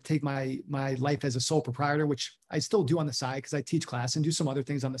really started to take my life as a sole proprietor, which I still do on the side because I teach class and do some other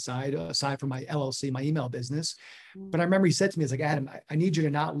things on the side, aside from my LLC, my email business. But I remember he said to me, it's like, Adam, I need you to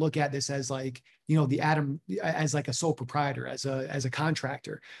not look at this as like, you know, as like a sole proprietor, as a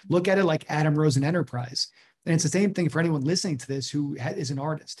contractor. Look at it like Adam Rosen Enterprise. And it's the same thing for anyone listening to this who is an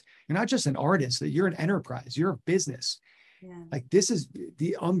artist. You're not just an artist, you're an enterprise, you're a business. Like, this is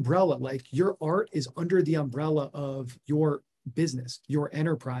the umbrella, like your art is under the umbrella of your business, your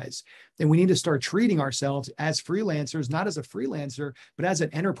enterprise. And we need to start treating ourselves as freelancers, not as a freelancer, but as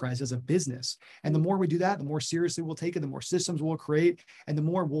an enterprise, as a business. And the more we do that, the more seriously we'll take it, the more systems we'll create, and the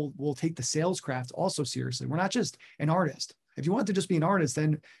more we'll take the sales craft also seriously. We're not just an artist. If you want to just be an artist,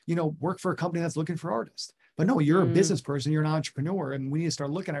 then, you know, work for a company that's looking for artists. But no, you're a business person, you're an entrepreneur, and we need to start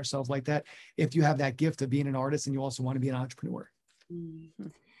looking at ourselves like that. If you have that gift of being an artist and you also want to be an entrepreneur.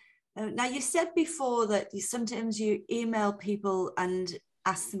 Now, you said before that sometimes you email people and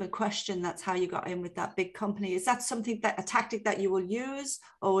ask them a question. That's how you got in with that big company. Is that a tactic that you will use,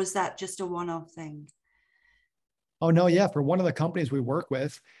 or was that just a one-off thing? Oh, no. Yeah. For one of the companies we work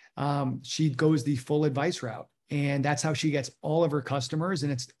with, she goes the full advice route, and that's how she gets all of her customers.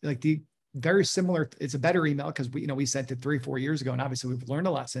 And it's like very similar. It's a better email because we sent it 3-4 years ago, and obviously we've learned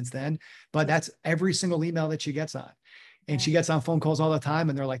a lot since then, but that's every single email that she gets on. And she gets on phone calls all the time,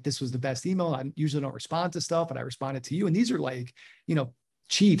 and they're like, this was the best email. I usually don't respond to stuff, but I responded to you. And these are like, you know,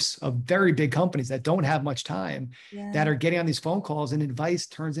 chiefs of very big companies that don't have much time that are getting on these phone calls, and advice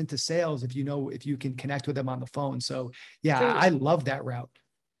turns into sales if you can connect with them on the phone. So I love that route.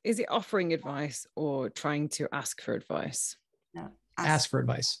 is it offering advice or trying to ask for advice? No, Ask for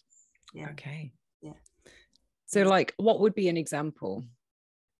advice. Yeah. Okay. Yeah. So like, what would be an example?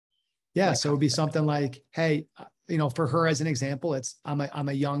 Yeah. Like So it would be something like, hey, for her as an example, I'm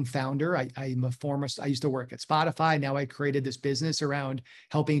a young founder. I used to work at Spotify. Now I created this business around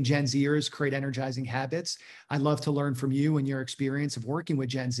helping Gen Zers create energizing habits. I'd love to learn from you and your experience of working with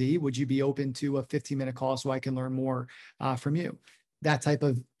Gen Z. Would you be open to a 15-minute call so I can learn more from you? That type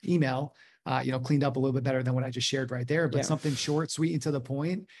of email, cleaned up a little bit better than what I just shared right there, but something short, sweet, and to the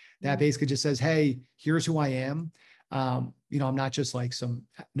point that basically just says, hey, here's who I am. I'm not just like some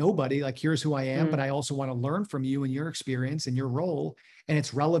nobody, like here's who I am, but I also want to learn from you and your experience and your role. And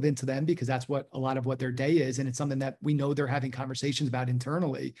it's relevant to them because that's what a lot of what their day is. And it's something that we know they're having conversations about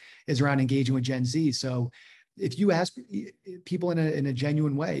internally is around engaging with Gen Z. So if you ask people in a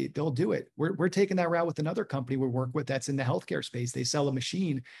genuine way, they'll do it. We're taking that route with another company we work with that's in the healthcare space. They sell a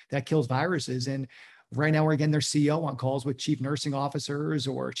machine that kills viruses. And right now we're getting their CEO on calls with chief nursing officers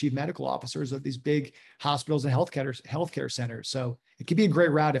or chief medical officers of these big hospitals and healthcare centers. So it could be a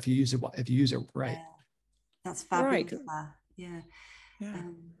great route if you use it right. Yeah. That's fabulous. Right. Yeah.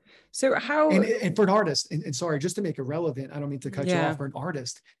 So how and for an artist, and sorry, just to make it relevant, I don't mean to cut you off. For an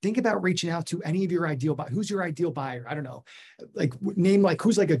artist, think about reaching out to any of your ideal buyer. Who's your ideal buyer? I don't know, like name like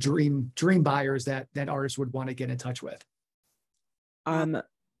who's like a dream buyers that artists would want to get in touch with.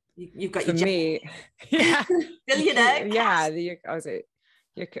 You've got for me, yeah, billionaire.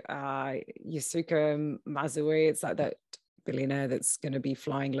 Yusuke Mazui. It's like that billionaire that's going to be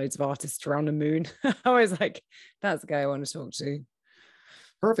flying loads of artists around the moon. I was like, that's the guy I want to talk to.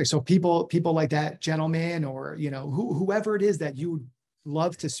 Perfect. So people like that gentleman, or whoever it is that you would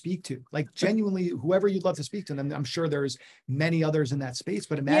love to speak to, like genuinely whoever you'd love to speak to them. I'm sure there's many others in that space,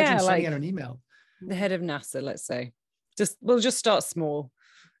 but imagine sending out an email. The head of NASA, let's say. We'll just start small.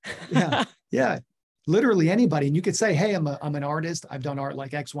 Yeah. Literally anybody. And you could say, hey, I'm an artist. I've done art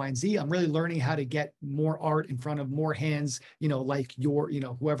like X, Y, and Z. I'm really learning how to get more art in front of more hands, like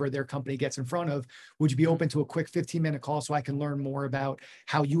whoever their company gets in front of. Would you be open to a quick 15-minute call so I can learn more about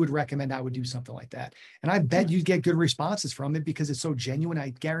how you would recommend I would do something like that? And I bet you'd get good responses from it because it's so genuine. I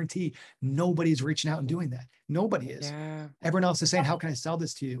guarantee nobody's reaching out and doing that. Nobody is. Yeah. Everyone else is saying, how can I sell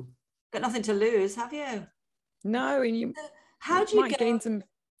this to you? Got nothing to lose, have you? No. And how do you gain some?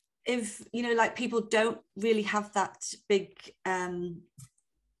 If like people don't really have that big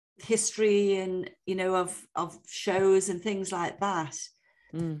history and of shows and things like that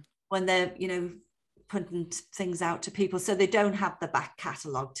when they're putting things out to people, so they don't have the back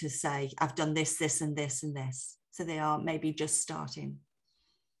catalogue to say I've done this and this and this, so they are maybe just starting.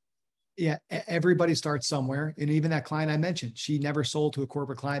 Yeah, everybody starts somewhere. And even that client I mentioned, she never sold to a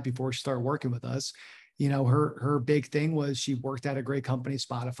corporate client before she started working with us. Her big thing was she worked at a great company,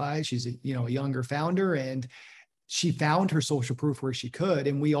 Spotify. She's a younger founder, and she found her social proof where she could.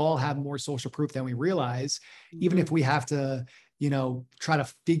 And we all have more social proof than we realize, even if we have to, try to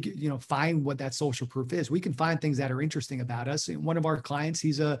find what that social proof is. We can find things that are interesting about us. And one of our clients,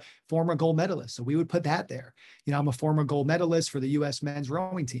 he's a former gold medalist. So we would put that there. I'm a former gold medalist for the US men's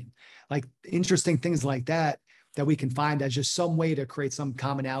rowing team. Like interesting things like that we can find as just some way to create some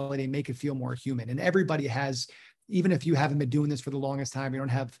commonality and make it feel more human. And everybody has, even if you haven't been doing this for the longest time, you don't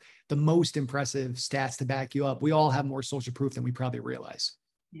have the most impressive stats to back you up. We all have more social proof than we probably realize.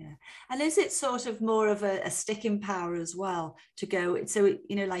 Yeah. And is it sort of more of a sticking power as well to go? So,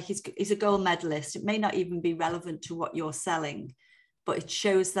 like he's a gold medalist. It may not even be relevant to what you're selling, but it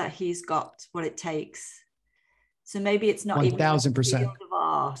shows that he's got what it takes. So maybe it's not 1,000%. even the field of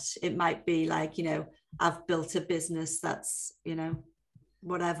art. It might be like, I've built a business that's,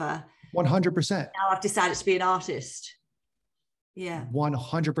 whatever. 100%. Now I've decided to be an artist. Yeah.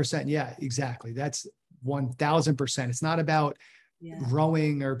 100%. Yeah, exactly. That's 1,000%. It's not about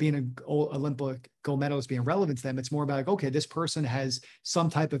rowing or being an Olympic gold medalist being relevant to them. It's more about like, okay, this person has some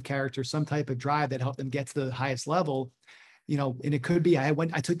type of character, some type of drive that helped them get to the highest level. And it could be, I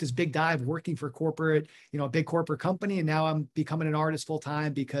took this big dive working for corporate, a big corporate company. And now I'm becoming an artist full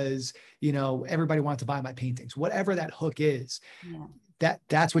time because, everybody wants to buy my paintings, whatever that hook is.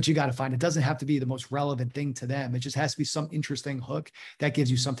 That's what you got to find. It doesn't have to be the most relevant thing to them. It just has to be some interesting hook that gives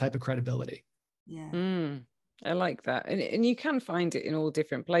you some type of credibility. Yeah. I like that. And you can find it in all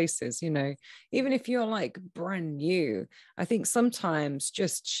different places, even if you're like brand new. I think sometimes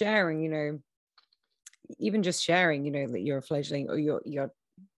just sharing, even just sharing, that you're a fledgling or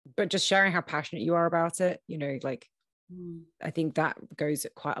but just sharing how passionate you are about it, I think that goes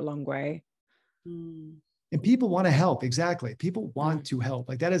quite a long way. And people want to help. Exactly. People want to help.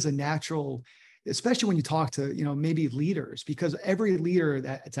 Like that is a natural, especially when you talk to, maybe leaders, because every leader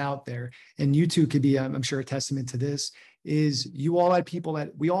that's out there, and you two could be, I'm sure, a testament to this, is we all had people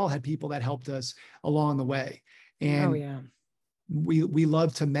that helped us along the way. And Oh yeah. we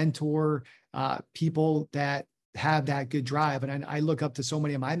love to mentor people that have that good drive. And I look up to so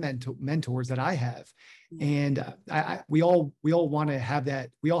many of my mentors that I have. And we all want to have that.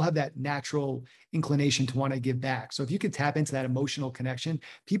 We all have that natural inclination to want to give back. So if you could tap into that emotional connection,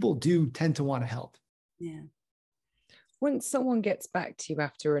 people do tend to want to help. Yeah. When someone gets back to you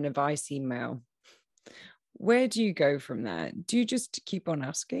after an advice email, where do you go from there? Do you just keep on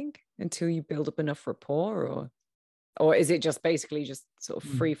asking until you build up enough rapport, or is it just basically just sort of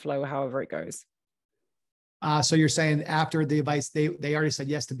free flow, however it goes? So you're saying after the advice, they already said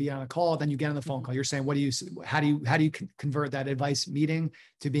yes to be on a call, then you get on the phone call. You're saying, how do you convert that advice meeting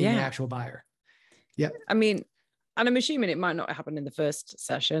to being an actual buyer? Yep. I mean, and I'm assuming it might not happen in the first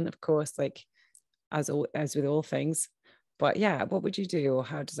session, of course, like as with all things, but yeah, what would you do, or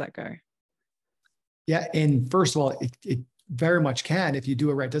how does that go? Yeah. And first of all, it very much can if you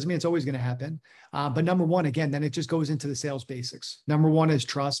do it right. Doesn't mean it's always going to happen. But number one, again, then it just goes into the sales basics. Number one is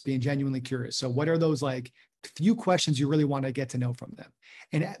trust, being genuinely curious. So what are those like few questions you really want to get to know from them?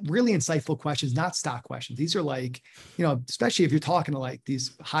 And really insightful questions, not stock questions. These are like, especially if you're talking to like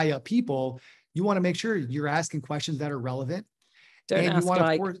these high up people, you want to make sure you're asking questions that are relevant. Don't and ask you want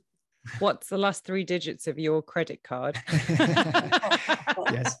like, to what's the last 3 digits of your credit card?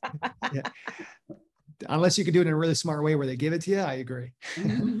 Yes. Yeah. Unless you can do it in a really smart way where they give it to you, I agree.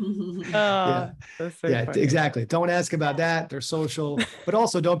 Yeah, that's so funny. Exactly. Don't ask about that. They're social, but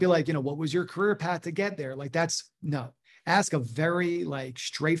also don't be like, what was your career path to get there? Like no. Ask a very like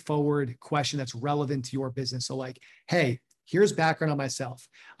straightforward question that's relevant to your business. So like, hey, here's background on myself.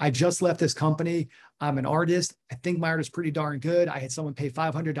 I just left this company. I'm an artist. I think my art is pretty darn good. I had someone pay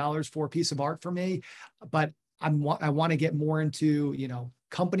 $500 for a piece of art for me, but I want to get more into,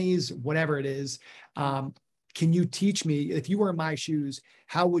 companies, whatever it is. Can you teach me, if you were in my shoes,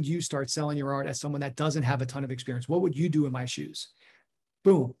 how would you start selling your art as someone that doesn't have a ton of experience? What would you do in my shoes?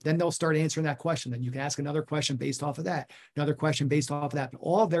 Boom. Then they'll start answering that question. Then you can ask another question based off of that, another question based off of that, but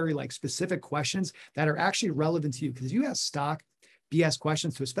all very like specific questions that are actually relevant to you. Because you ask stock BS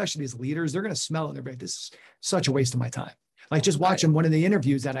questions to especially these leaders, they're going to smell it and they're like, this is such a waste of my time. Like just watching one of the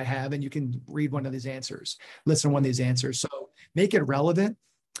interviews that I have, and you can read one of these answers, listen to one of these answers. So make it relevant.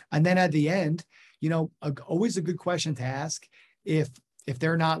 And then at the end, always a good question to ask if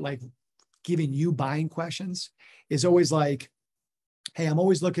they're not like giving you buying questions is always like, hey, I'm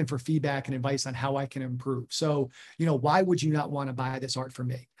always looking for feedback and advice on how I can improve. So, why would you not want to buy this art from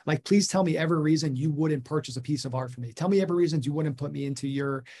me? Like, please tell me every reason you wouldn't purchase a piece of art from me. Tell me every reason you wouldn't put me into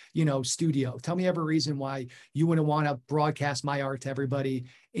your, studio. Tell me every reason why you wouldn't want to broadcast my art to everybody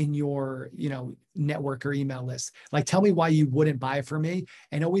in your, network or email list. Like, tell me why you wouldn't buy from me.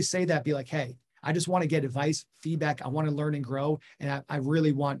 And always say that, be like, hey, I just want to get advice, feedback. I want to learn and grow. And I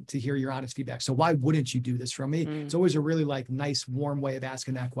really want to hear your honest feedback. So why wouldn't you do this from me? It's always a really like nice, warm way of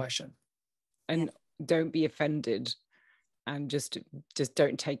asking that question. And don't be offended, and just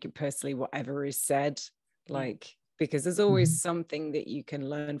don't take it personally, whatever is said, like, because there's always something that you can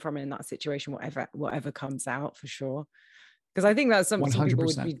learn from in that situation, whatever comes out, for sure. Because I think that's some people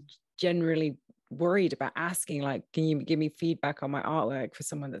would be generally worried about asking, like, can you give me feedback on my artwork, for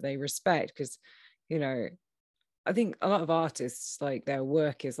someone that they respect? Because I think a lot of artists, like, their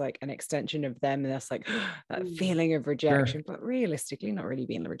work is like an extension of them, and that's like that feeling of rejection. But realistically, not really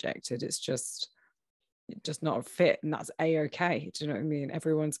being rejected, it's just not a fit, and that's a-okay. Do you know what I mean?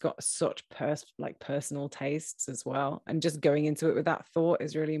 Everyone's got such personal tastes as well, and just going into it with that thought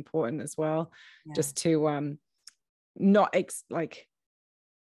is really important as well. Just to not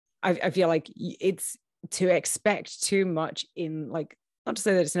I feel like it's to expect too much in, like, not to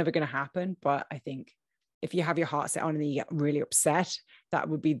say that it's never going to happen, but I think if you have your heart set on and then you get really upset, that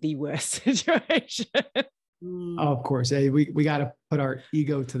would be the worst situation. Oh, of course. Hey, we got to put our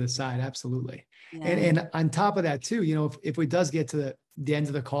ego to the side. Absolutely. Yeah. And on top of that too, if it does get to the end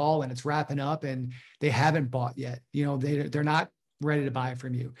of the call and it's wrapping up and they haven't bought yet, they're not ready to buy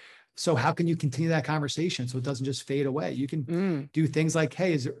from you. So how can you continue that conversation so it doesn't just fade away? You can do things like,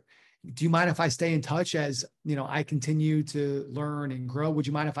 hey, do you mind if I stay in touch as, I continue to learn and grow? Would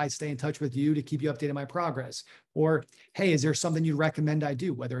you mind if I stay in touch with you to keep you updated on my progress? Or, hey, is there something you recommend I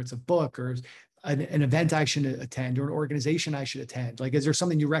do, whether it's a book or an event I should attend or an organization I should attend? Like, is there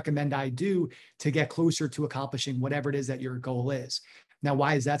something you recommend I do to get closer to accomplishing whatever it is that your goal is? Now,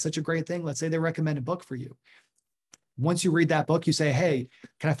 why is that such a great thing? Let's say they recommend a book for you. Once you read that book, you say, hey,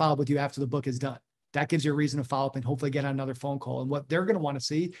 can I follow up with you after the book is done? that gives you a reason to follow up and hopefully get on another phone call. And what they're going to want to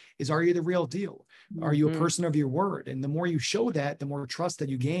see is, are you the real deal? Are you a person of your word? And the more you show that, the more trust that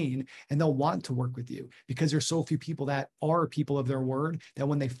you gain, and they'll want to work with you, because there's so few people that are people of their word, that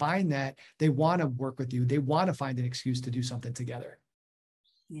when they find that, they want to work with you. They want to find an excuse to do something together.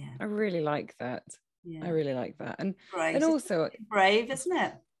 Yeah. I really like that. Yeah. I really like that. And brave. and also brave, isn't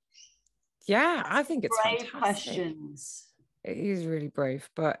it? Yeah, I think it's brave fantastic. questions. It is really brave.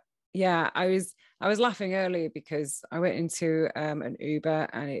 But yeah, I was laughing earlier because I went into an Uber,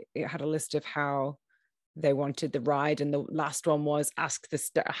 and it had a list of how they wanted the ride, and the last one was have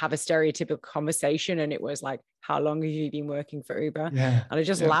a stereotypical conversation, and it was like, how long have you been working for Uber? Yeah. And I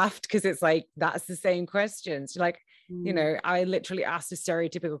just laughed, because it's like, that's the same questions. Like, you know, I literally asked a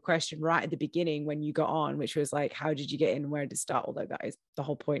stereotypical question right at the beginning when you got on, which was like, how did you get in, where did it start? Although that is the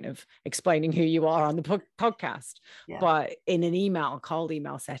whole point of explaining who you are on the podcast. But in an cold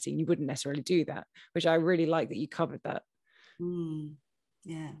email setting, you wouldn't necessarily do that, which I really like that you covered that.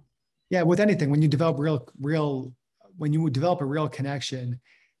 Yeah, with anything, when you develop when you develop a real connection,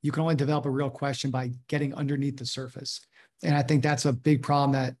 you can only develop a real question by getting underneath the surface. And I think that's a big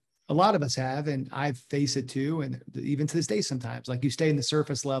problem that a lot of us have, and I've faced it too. And even to this day, sometimes, like, you stay in the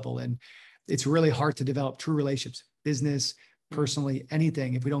surface level, and it's really hard to develop true relationships, business, personally,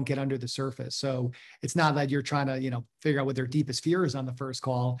 anything, if we don't get under the surface. So it's not that you're trying to, figure out what their deepest fear is on the first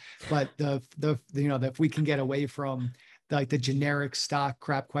call, but if we can get away from the generic stock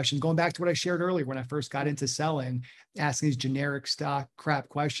crap questions, going back to what I shared earlier, when I first got into selling, asking these generic stock crap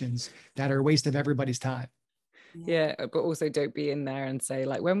questions that are a waste of everybody's time. Yeah, but also don't be in there and say,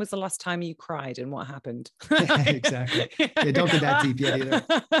 like, when was the last time you cried and what happened? Exactly. Yeah, don't get that deep yet either.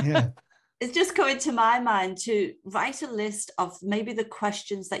 Yeah. It's just coming to my mind to write a list of maybe the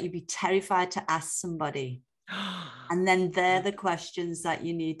questions that you'd be terrified to ask somebody. And then they're the questions that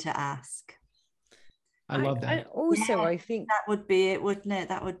you need to ask. I love that. I think that would be it, wouldn't it?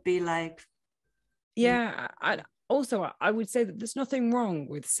 That would be like, I would say that there's nothing wrong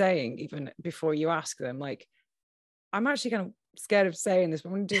with saying, even before you ask them, like, I'm actually kind of scared of saying this, but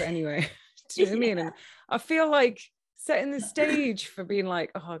I'm going to do it anyway. Do you know what I mean? And I feel like setting the stage for being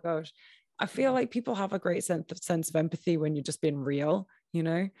like, oh gosh, I feel like people have a great sense of empathy when you're just being real,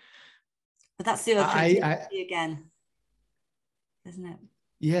 But that's the authenticity again, isn't it?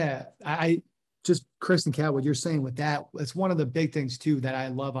 Yeah, just Chris and Kat, what you're saying with that, it's one of the big things too that I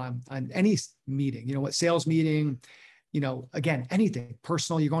love on any meeting. What sales meeting, again, anything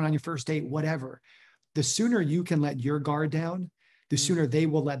personal, you're going on your first date, whatever. The sooner you can let your guard down, the sooner they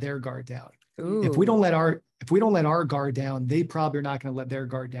will let their guard down. Ooh. If we don't let our guard down, they probably are not going to let their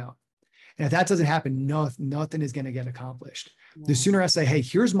guard down. And if that doesn't happen, nothing is going to get accomplished. Yeah. The sooner I say, hey,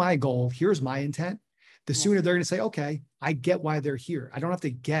 here's my goal, here's my intent, the sooner they're going to say, okay, I get why they're here. I don't have to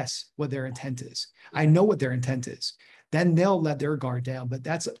guess what their intent is. I know what their intent is. Then they'll let their guard down. But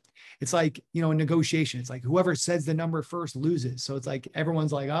it's like, in negotiation, it's like whoever says the number first loses. So it's like,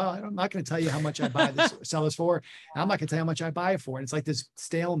 everyone's like, oh, I'm not going to tell you how much I buy this, sell this for. I'm not going to tell you how much I buy it for. And it's like this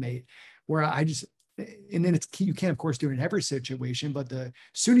stalemate where and then you can't, of course, do it in every situation, but the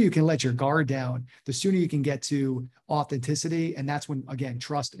sooner you can let your guard down, the sooner you can get to authenticity. And that's when, again,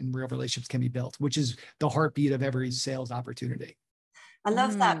 trust and real relationships can be built, which is the heartbeat of every sales opportunity. I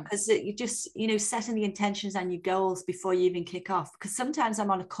love that, because you just, setting the intentions and your goals before you even kick off. Because sometimes I'm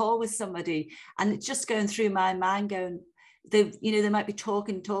on a call with somebody and it's just going through my mind going, they might be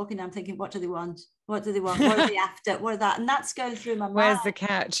talking. I'm thinking, what do they want? What do they want? What are they after? What are that? And that's going through my mind. Where's the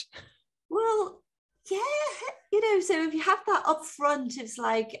catch? Well, yeah, so if you have that up front, it's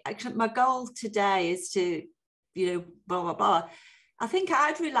like, actually, my goal today is to, blah, blah, blah. I think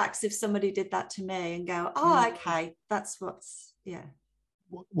I'd relax if somebody did that to me and go, oh, okay, that's yeah.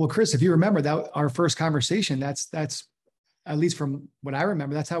 Well, Chris, if you remember that our first conversation, that's at least from what I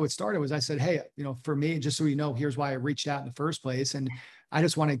remember, that's how it started. Was I said, hey, for me, just so you know, here's why I reached out in the first place. And I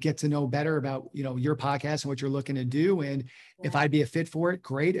just want to get to know better about, your podcast and what you're looking to do. And if I'd be a fit for it,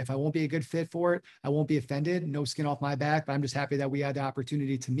 great. If I won't be a good fit for it, I won't be offended. No skin off my back, but I'm just happy that we had the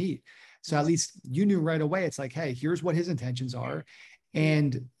opportunity to meet. So at least you knew right away. It's like, hey, here's what his intentions are.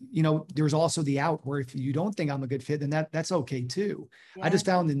 And, there's also the out where if you don't think I'm a good fit, then that's okay too. Yeah. I just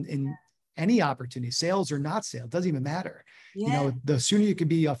found in any opportunity, sales or not sales, doesn't even matter. Yeah. The sooner you can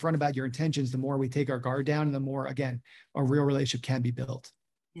be upfront about your intentions, the more we take our guard down and the more, again, a real relationship can be built.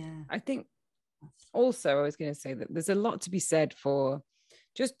 Yeah. I think also I was going to say that there's a lot to be said for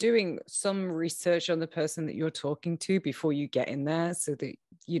just doing some research on the person that you're talking to before you get in there, so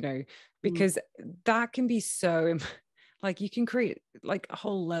that, because that can be so, like, you can create like a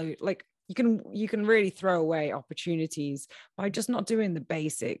whole load, like you can really throw away opportunities by just not doing the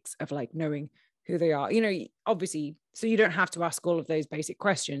basics of like knowing who they are, you know, obviously, so you don't have to ask all of those basic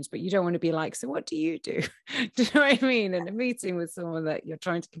questions, but you don't want to be like, so what do you do? Do you know what I mean? In a meeting with someone that you're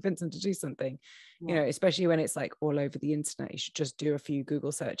trying to convince them to do something, you know, especially when it's like all over the internet, you should just do a few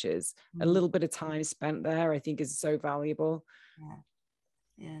Google searches. A little bit of time spent there, I think, is so valuable.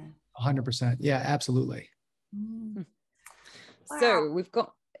 Yeah. 100%. Yeah, absolutely. Wow. So we've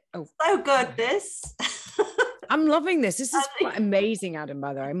got, so good, this. I'm loving this. This is quite amazing, Adam,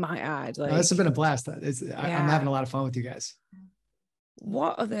 by the way, I might add. Like, this has been a blast. I'm having a lot of fun with you guys.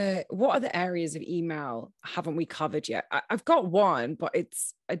 What other areas of email haven't we covered yet? I've got one, but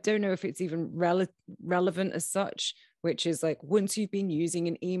I don't know if it's even relevant as such, which is like, once you've been using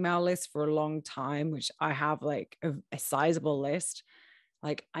an email list for a long time, which I have like a sizable list,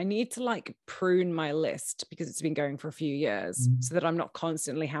 like I need to like prune my list because it's been going for a few years so that I'm not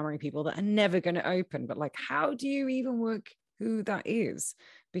constantly hammering people that are never going to open. But like, how do you even work who that is?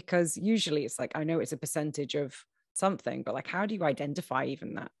 Because usually it's like, I know it's a percentage of something, but like, how do you identify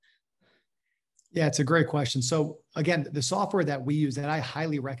even that? Yeah, it's a great question. So again, the software that we use that I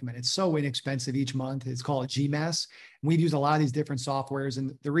highly recommend, it's so inexpensive each month. It's called GMass. We've used a lot of these different softwares.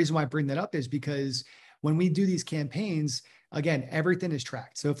 And the reason why I bring that up is because when we do these campaigns, again, everything is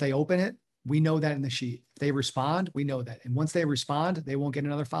tracked. So if they open it, we know that in the sheet. If they respond, we know that. And once they respond, they won't get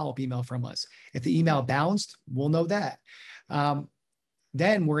another follow-up email from us. If the email bounced, we'll know that.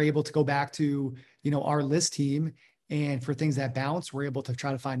 Then we're able to go back to, our list team. And for things that bounce, we're able to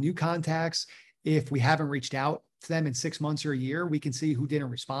try to find new contacts. If we haven't reached out to them in 6 months or a year, we can see who didn't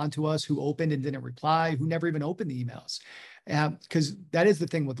respond to us, who opened and didn't reply, who never even opened the emails. Because that is the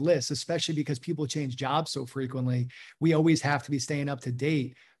thing with lists, especially because people change jobs so frequently. We always have to be staying up to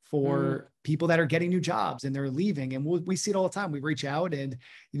date for people that are getting new jobs and they're leaving. And we see it all the time. We reach out and,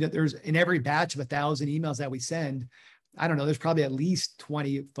 there's in every batch of 1,000 emails that we send, I don't know, there's probably at least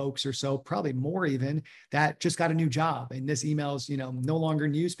 20 folks or so, probably more even, that just got a new job. And this email is, no longer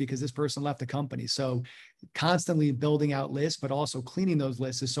in use because this person left the company. So constantly building out lists, but also cleaning those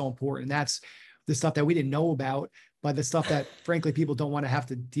lists is so important. And that's the stuff that we didn't know about, but the stuff that frankly, people don't want to have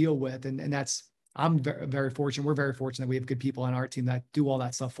to deal with. And that's, I'm very, very fortunate. We're very fortunate that we have good people on our team that do all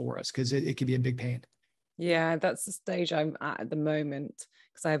that stuff for us because it can be a big pain. Yeah, that's the stage I'm at the moment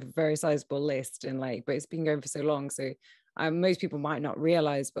because I have a very sizable list and but it's been going for so long. So most people might not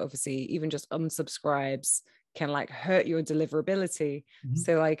realize, but obviously even just unsubscribes can hurt your deliverability.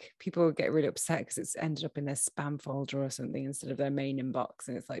 So people get really upset because it's ended up in their spam folder or something instead of their main inbox.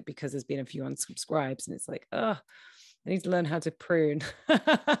 And it's because there's been a few unsubscribes and it's I need to learn how to prune.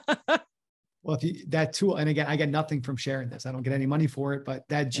 Well, that tool, and again, I get nothing from sharing this. I don't get any money for it, but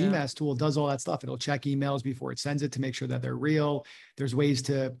that GMass tool does all that stuff. It'll check emails before it sends it to make sure that they're real. There's ways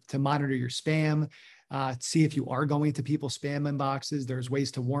to monitor your spam, see if you are going to people's spam inboxes. There's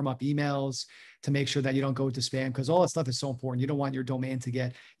ways to warm up emails to make sure that you don't go to spam because all that stuff is so important. You don't want your domain to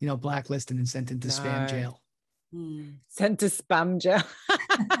get, blacklisted and sent into spam jail. Sent to spam jail.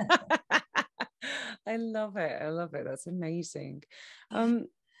 I love it. I love it. That's amazing.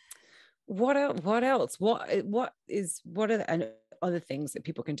 What else? What are the other things that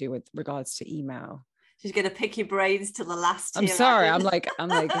people can do with regards to email? She's going to pick your brains to the last. I'm sorry. I'm like,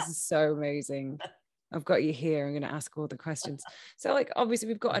 this is so amazing. I've got you here. I'm going to ask all the questions. So obviously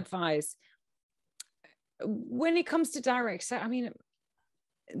we've got advice when it comes to direct. So, I mean,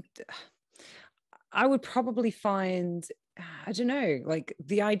 I would probably find, I don't know,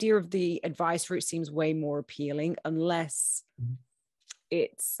 the idea of the advice route seems way more appealing unless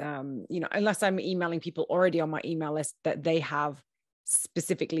it's, unless I'm emailing people already on my email list that they have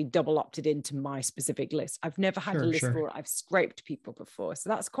specifically double opted into my specific list. I've never had a list where I've scraped people before. So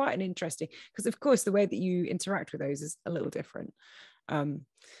that's quite an interesting, because of course, the way that you interact with those is a little different.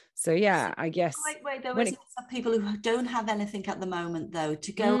 So yeah, I guess. Wait, there is people who don't have anything at the moment though,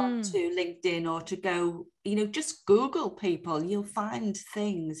 to go on to LinkedIn or to go, just Google people, you'll find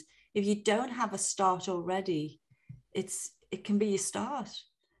things. If you don't have a start already, it can be your start.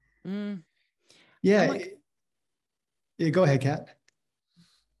 Yeah. Go ahead, Kat.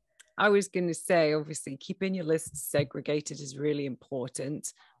 I was going to say, obviously, keeping your lists segregated is really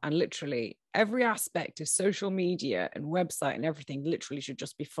important. And literally every aspect of social media and website and everything literally should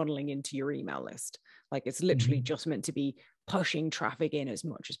just be funneling into your email list. It's literally just meant to be pushing traffic in as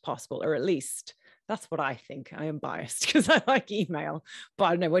much as possible, or at least that's what I think. I am biased because I like email, but I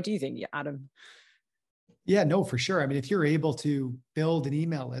don't know. What do you think, Adam? Yeah, no, for sure. I mean, if you're able to build an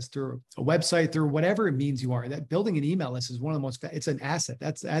email list through a website, through whatever it means you are, that building an email list is one of the most, it's an asset.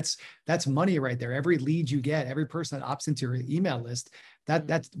 That's money right there. Every lead you get, every person that opts into your email list,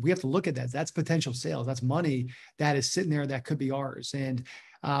 we have to look at that. That's potential sales. That's money that is sitting there that could be ours. And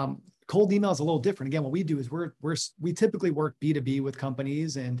Cold email is a little different. Again, what we do is we typically work B2B with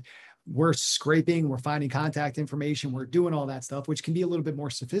companies, and we're scraping, we're finding contact information, we're doing all that stuff, which can be a little bit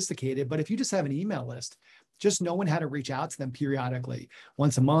more sophisticated. But if you just have an email list, just knowing how to reach out to them periodically,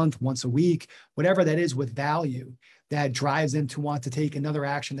 once a month, once a week, whatever that is, with value that drives them to want to take another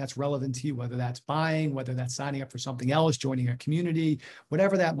action that's relevant to you, whether that's buying, whether that's signing up for something else, joining a community,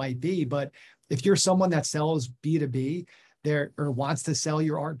 whatever that might be. But if you're someone that sells B2B there, or wants to sell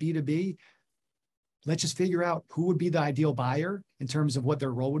your art B2B, let's just figure out who would be the ideal buyer in terms of what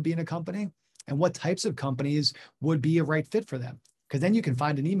their role would be in a company and what types of companies would be a right fit for them. Because then you can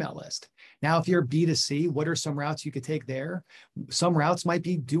find an email list. Now, if you're B2C, what are some routes you could take there? Some routes might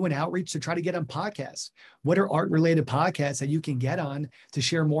be doing outreach to try to get on podcasts. What are art-related podcasts that you can get on to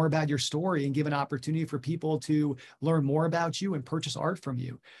share more about your story and give an opportunity for people to learn more about you and purchase art from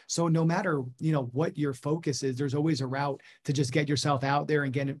you? So no matter, what your focus is, there's always a route to just get yourself out there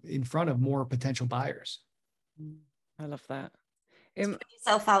and get in front of more potential buyers. I love that. Put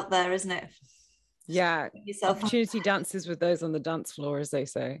yourself out there, isn't it? Yeah, opportunity dances with those on the dance floor, as they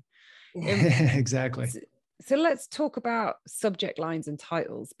say. Exactly. So let's talk about subject lines and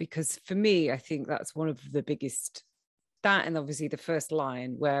titles, because for me, I think that's one of the biggest, that and obviously the first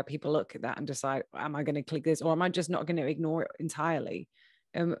line, where people look at that and decide, am I going to click this, or am I just not going to ignore it entirely?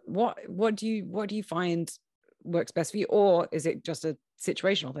 What do you find works best for you, or is it just a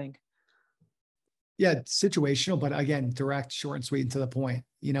situational thing? Yeah, situational, but again, direct, short and sweet and to the point.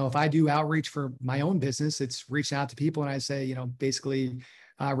 If I do outreach for my own business, it's reaching out to people and I say, basically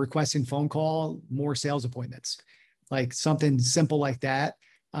requesting phone call, more sales appointments, like something simple like that.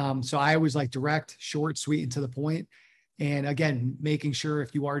 So I always like direct, short, sweet and to the point. And again, making sure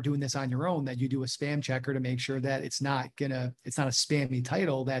if you are doing this on your own, that you do a spam checker to make sure that it's not a spammy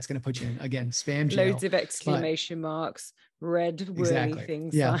title that's going to put you in, again, spam jail. Loads of exclamation marks, red exactly.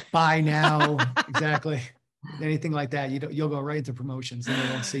 things. Yeah. Buy now. Exactly. Anything like that. You'll go right into promotions and they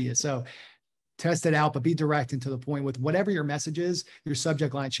won't see you. So test it out, but be direct and to the point with whatever your message is. Your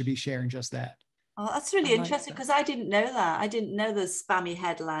subject line should be sharing just that. Oh, that's really interesting, because I didn't know that. I didn't know the spammy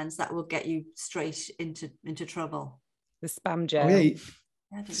headlines that will get you straight into trouble. The spam jail. Oh,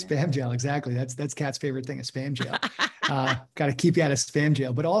 yeah. Spam jail. Exactly. That's Kat's favorite thing, a spam jail. Got to keep you out of spam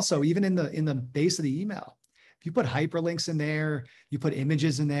jail. But also even in the base of the email, if you put hyperlinks in there, you put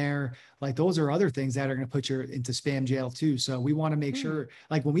images in there, like those are other things that are going to put you into spam jail too. So we want to make sure,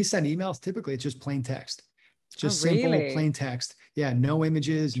 like when we send emails, typically it's just plain text, just simple, plain text. Yeah. No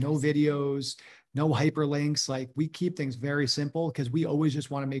images, no videos, no hyperlinks. Like we keep things very simple because we always just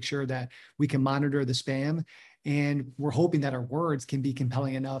want to make sure that we can monitor the spam. And we're hoping that our words can be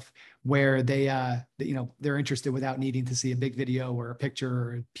compelling enough where they're interested without needing to see a big video or a picture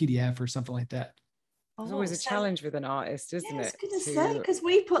or a PDF or something like that. There's always a challenge with an artist, isn't it? I was going to say, because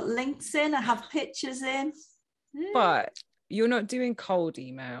we put links in, I have pictures in. But you're not doing cold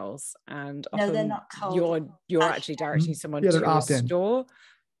emails, and often they're not cold. You're actually directing someone to a store.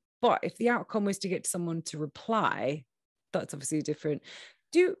 But if the outcome was to get someone to reply, that's obviously different.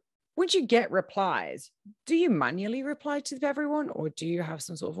 Once you get replies, do you manually reply to everyone, or do you have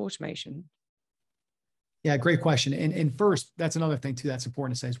some sort of automation? Yeah, great question. And first, that's another thing too that's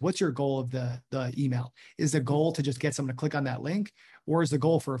important to say is, what's your goal of the email? Is the goal to just get someone to click on that link, or is the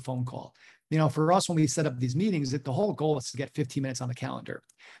goal for a phone call? For us, when we set up these meetings, the whole goal is to get 15 minutes on the calendar.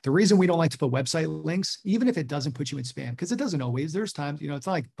 The reason we don't like to put website links, even if it doesn't put you in spam, because it doesn't always, there's times, it's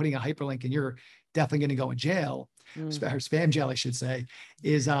not like putting a hyperlink and you're definitely going to go in jail, or spam jail, I should say,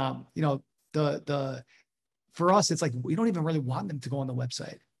 is, for us, it's like, we don't even really want them to go on the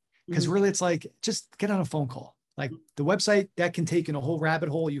website. Because really, it's like, just get on a phone call. Like the website, that can take in a whole rabbit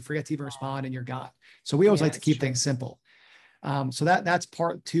hole. You forget to even respond and you're gone. So we always like to keep things simple. So that's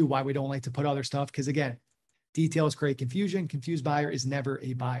part two, why we don't like to put other stuff. Because again, details create confusion. Confused buyer is never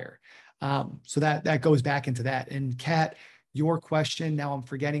a buyer. So that goes back into that. And Kat, your question, now I'm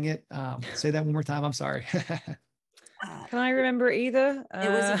forgetting it. Say that one more time. I'm sorry. Can I remember it either? It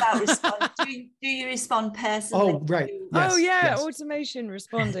was about respond. Do you respond personally? Oh, right. Yes, yes. Automation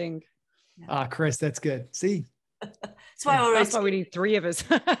responding. Chris, that's good. See? That's why we need three of us.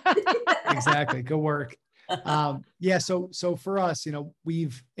 Exactly. Good work. So for us,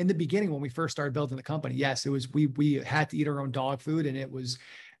 we've, in the beginning, when we first started building the company, yes, it was, we had to eat our own dog food, and it was,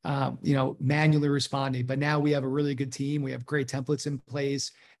 manually responding. But now we have a really good team. We have great templates in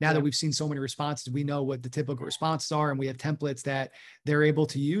place. Now that we've seen so many responses, we know what the typical responses are, and we have templates that they're able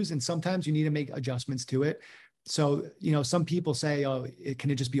to use. And sometimes you need to make adjustments to it. So, some people say, oh,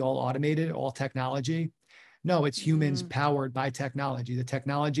 can it just be all automated, all technology? No, it's humans powered by technology. The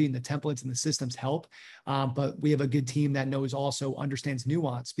technology and the templates and the systems help. But we have a good team that also understands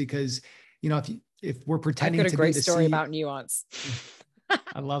nuance, because, if we're pretending I've got a to great be the story about nuance.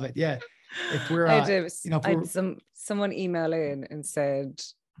 I love it. Yeah. If we're, I had someone email in and said,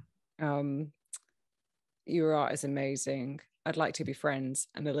 your art is amazing. I'd like to be friends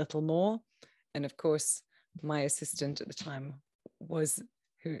and a little more. And of course, my assistant at the time was,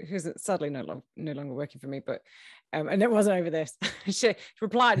 who's sadly no longer working for me, but and it wasn't over this. She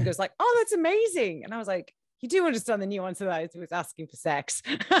replied and goes like, "Oh, that's amazing." And I was like, "You do understand the nuance of that? It was asking for sex."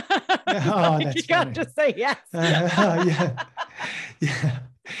 Oh, that's you can't just say yes. Yeah.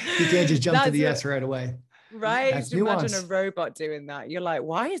 You can't just jump to the yes right away. Right. That's Imagine nuance. a robot doing that. You're like,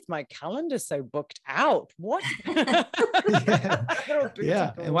 why is my calendar so booked out? What?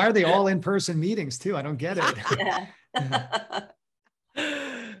 Yeah. And why are they all in-person meetings too? I don't get it. Yeah.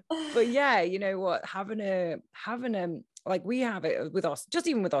 But yeah, you know what, having a like we have it with us, just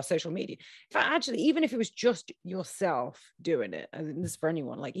even with our social media. In fact, actually, even if it was just yourself doing it, and this is for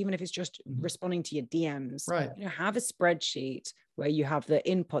anyone, like even if it's just responding to your DMs, right? Have a spreadsheet where you have the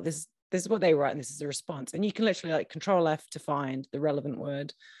input. This is what they write, and this is the response, and you can literally like Control F to find the relevant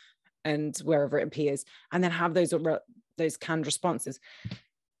word and wherever it appears, and then have those canned responses.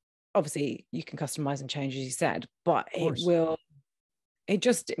 Obviously, you can customize and change, as you said, but it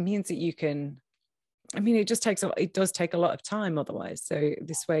means that you can, it does take a lot of time otherwise. So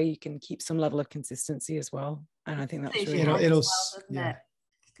this way you can keep some level of consistency as well. And I think that's really you don't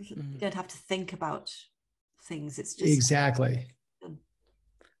have to think about things. It's just exactly.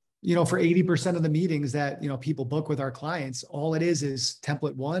 For 80% of the meetings that, people book with our clients, all it is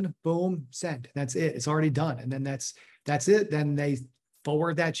template 1, boom, send. That's it. It's already done. And then that's it. Then they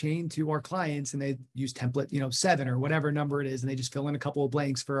forward that chain to our clients and they use template, 7 or whatever number it is. And they just fill in a couple of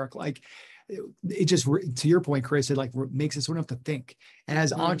blanks for it just, to your point, Chris, it makes us, we don't have to think. And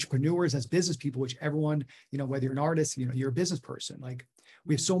as entrepreneurs, as business people, which everyone, whether you're an artist, you're a business person,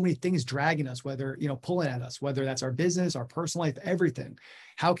 we have so many things dragging us, whether, pulling at us, whether that's our business, our personal life, everything.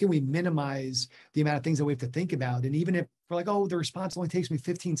 How can we minimize the amount of things that we have to think about? And even if we're like, oh, the response only takes me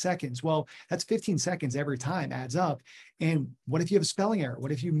 15 seconds. Well, that's 15 seconds every time adds up. And what if you have a spelling error?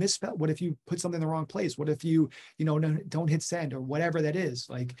 What if you misspell? What if you put something in the wrong place? What if you, don't hit send or whatever that is?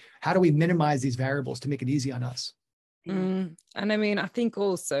 How do we minimize these variables to make it easy on us? And I think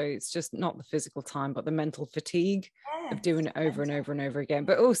also it's just not the physical time, but the mental fatigue of doing it over and over and over again.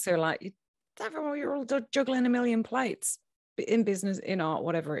 But also you're all juggling a million plates in business, in art,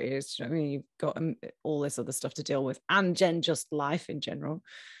 whatever it is. You've got all this other stuff to deal with, and just life in general.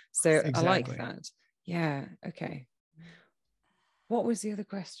 So exactly. I like that. Yeah. Okay. What was the other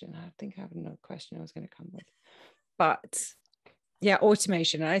question? I think I have another question I was going to come with, but yeah,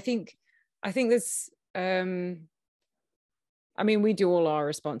 automation. And I think there's, we do all our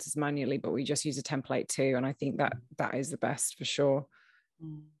responses manually, but we just use a template too. And I think that is the best for sure.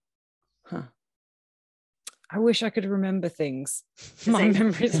 I wish I could remember things. My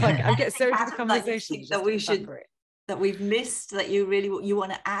memory's I get so into the conversation that we've missed that you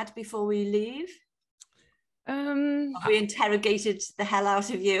want to add before we leave. We interrogated the hell out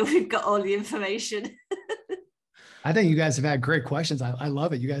of you. We've got all the information. I think you guys have had great questions. I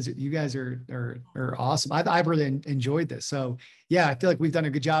love it. You guys are awesome. I've really enjoyed this. So yeah, I feel like we've done a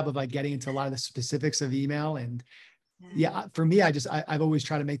good job of getting into a lot of the specifics of email. And yeah, for me, I've always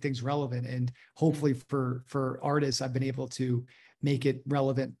tried to make things relevant, and hopefully for artists, I've been able to make it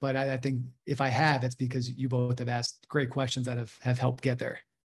relevant. But I think if I have, it's because you both have asked great questions that have helped get there.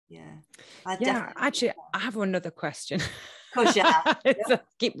 Yeah. Actually, I have another question. Of course you have. So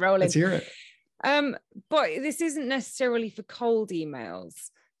keep rolling. Let's hear it. But this isn't necessarily for cold emails,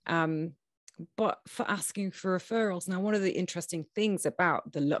 but for asking for referrals. Now, one of the interesting things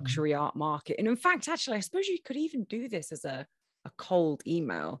about the luxury art market, and in fact, actually, I suppose you could even do this as a cold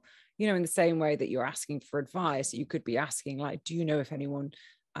email, in the same way that you're asking for advice, you could be asking do you know if anyone,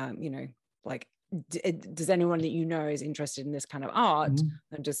 does anyone that is interested in this kind of art?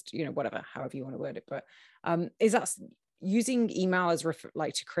 And just, whatever, however you want to word it. But is that using email as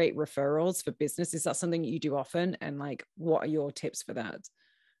to create referrals for business? Is that something you do often? And what are your tips for that?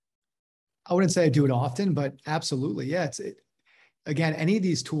 I wouldn't say I do it often, but absolutely. Yeah. Again, any of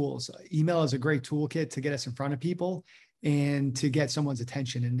these tools, email is a great toolkit to get us in front of people and to get someone's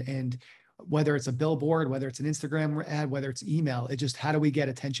attention. And whether it's a billboard, whether it's an Instagram ad, whether it's email, it just, how do we get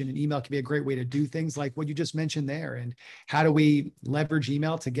attention? And email can be a great way to do things like what you just mentioned there. And how do we leverage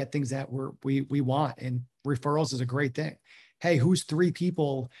email to get things that we want? And referrals is a great thing. Hey, who's 3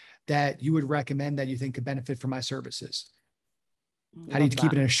 people that you would recommend that you think could benefit from my services? How do you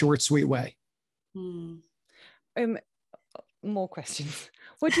keep it in a short, sweet way? More questions.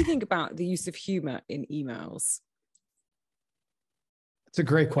 What do you think about the use of humor in emails? It's a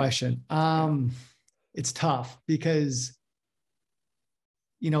great question. It's tough because,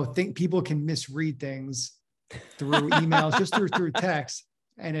 think people can misread things through emails, just through text.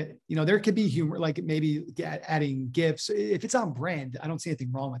 And there could be humor, like maybe adding GIFs. If it's on brand, I don't see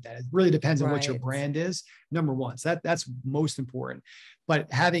anything wrong with that. It really depends on what your brand is, number one. So that's most important.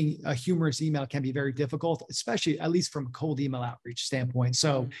 But having a humorous email can be very difficult, especially at least from a cold email outreach standpoint.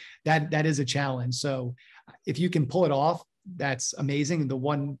 So that is a challenge. So if you can pull it off, that's amazing. The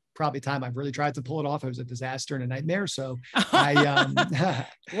one probably time I've really tried to pull it off, it was a disaster and a nightmare. So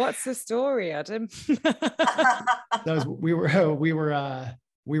what's the story, Adam?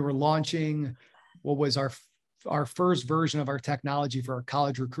 We were launching what was our first version of our technology for our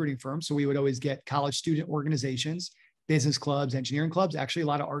college recruiting firm. So we would always get college student organizations, business clubs, engineering clubs. Actually, a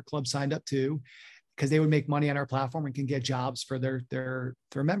lot of art clubs signed up too, because they would make money on our platform and can get jobs for their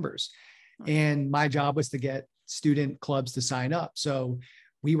members. And my job was to get student clubs to sign up. So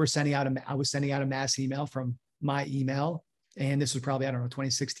I was sending out a mass email from my email. And this was probably,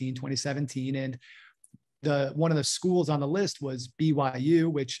 2016, 2017. And one of the schools on the list was BYU,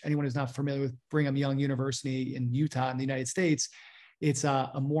 which anyone who's not familiar with Brigham Young University in Utah in the United States, it's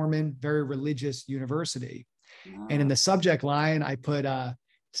a Mormon, very religious university. Wow. And in the subject line, I put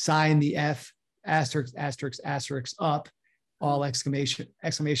sign the F asterisk, asterisk, asterisk up, all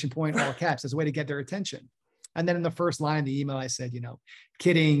exclamation point, all caps, as a way to get their attention. And then in the first line of the email, I said,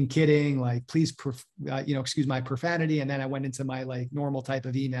 kidding, like, please, excuse my profanity. And then I went into my like normal type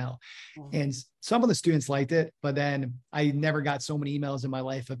of email. And some of the students liked it, but then I never got so many emails in my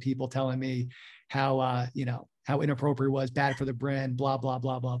life of people telling me how inappropriate it was, bad for the brand, blah, blah,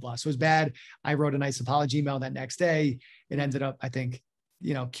 blah, blah, blah. So it was bad. I wrote a nice apology email that next day. It ended up, I think,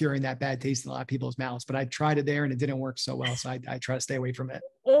 curing that bad taste in a lot of people's mouths, but I tried it there and it didn't work so well. So I try to stay away from it.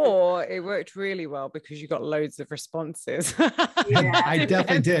 Or it worked really well because you got loads of responses. Yeah, I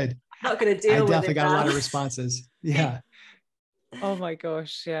definitely did. Not going to deal with it. I definitely got a lot of responses. Yeah. Oh my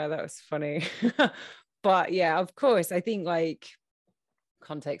gosh. Yeah, that was funny. But yeah, of course, I think like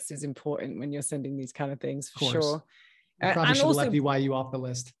context is important when you're sending these kind of things, for sure. You probably should have left BYU off the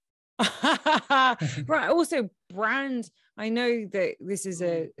list. Right. Also brand. I know that this is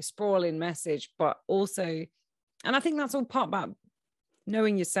a sprawling message, but also, and I think that's all part about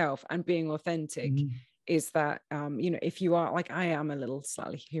knowing yourself and being authentic, is that, if you are, like I am a little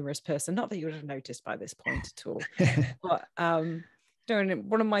slightly humorous person, not that you would have noticed by this point at all, but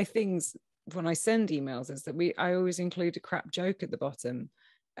one of my things when I send emails is that I always include a crap joke at the bottom.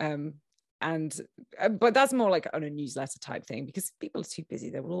 But that's more like on a newsletter type thing, because people are too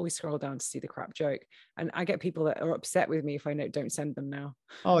busy. They will always scroll down to see the crap joke. And I get people that are upset with me if I don't send them now.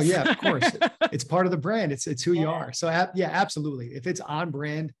 Oh yeah, of course. It's part of the brand. It's who you are. So yeah, absolutely. If it's on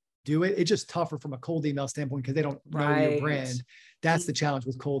brand, do it. It's just tougher from a cold email standpoint because they don't know your brand. That's the challenge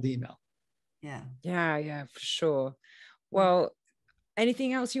with cold email. Yeah, for sure. Well,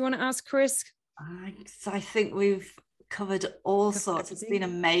 anything else you want to ask, Chris? I think we've covered all sorts. It's been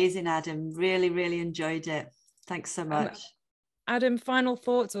amazing, Adam. Really, really enjoyed it. Thanks so much. Adam, final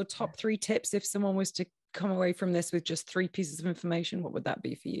thoughts or top 3 tips if someone was to come away from this with just 3 pieces of information, what would that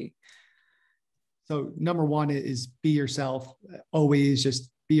be for you? So number 1 is be yourself. Always just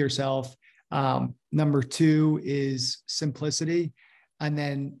be yourself. Number 2 is simplicity. And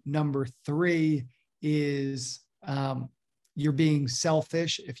then number 3 is you're being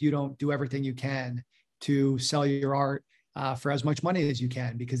selfish if you don't do everything you can to sell your art for as much money as you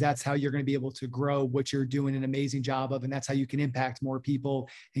can, because that's how you're going to be able to grow what you're doing an amazing job of. And that's how you can impact more people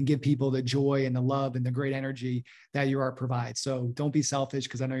and give people the joy and the love and the great energy that your art provides. So don't be selfish,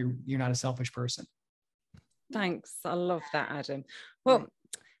 because I know you're not a selfish person. Thanks. I love that, Adam. Well,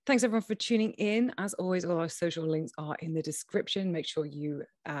 thanks everyone for tuning in. As always, all our social links are in the description. Make sure you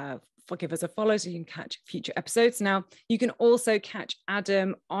give us a follow so you can catch future episodes. Now, you can also catch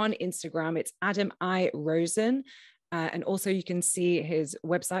Adam on Instagram. It's Adam Rosen. And also you can see his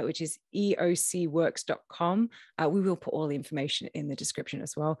website, which is eocworks.com. We will put all the information in the description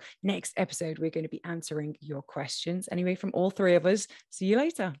as well. Next episode, we're going to be answering your questions. Anyway, from all 3 of us, see you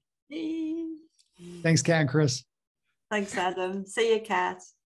later. Thanks, Kat and Chris. Thanks, Adam. See you, Kat.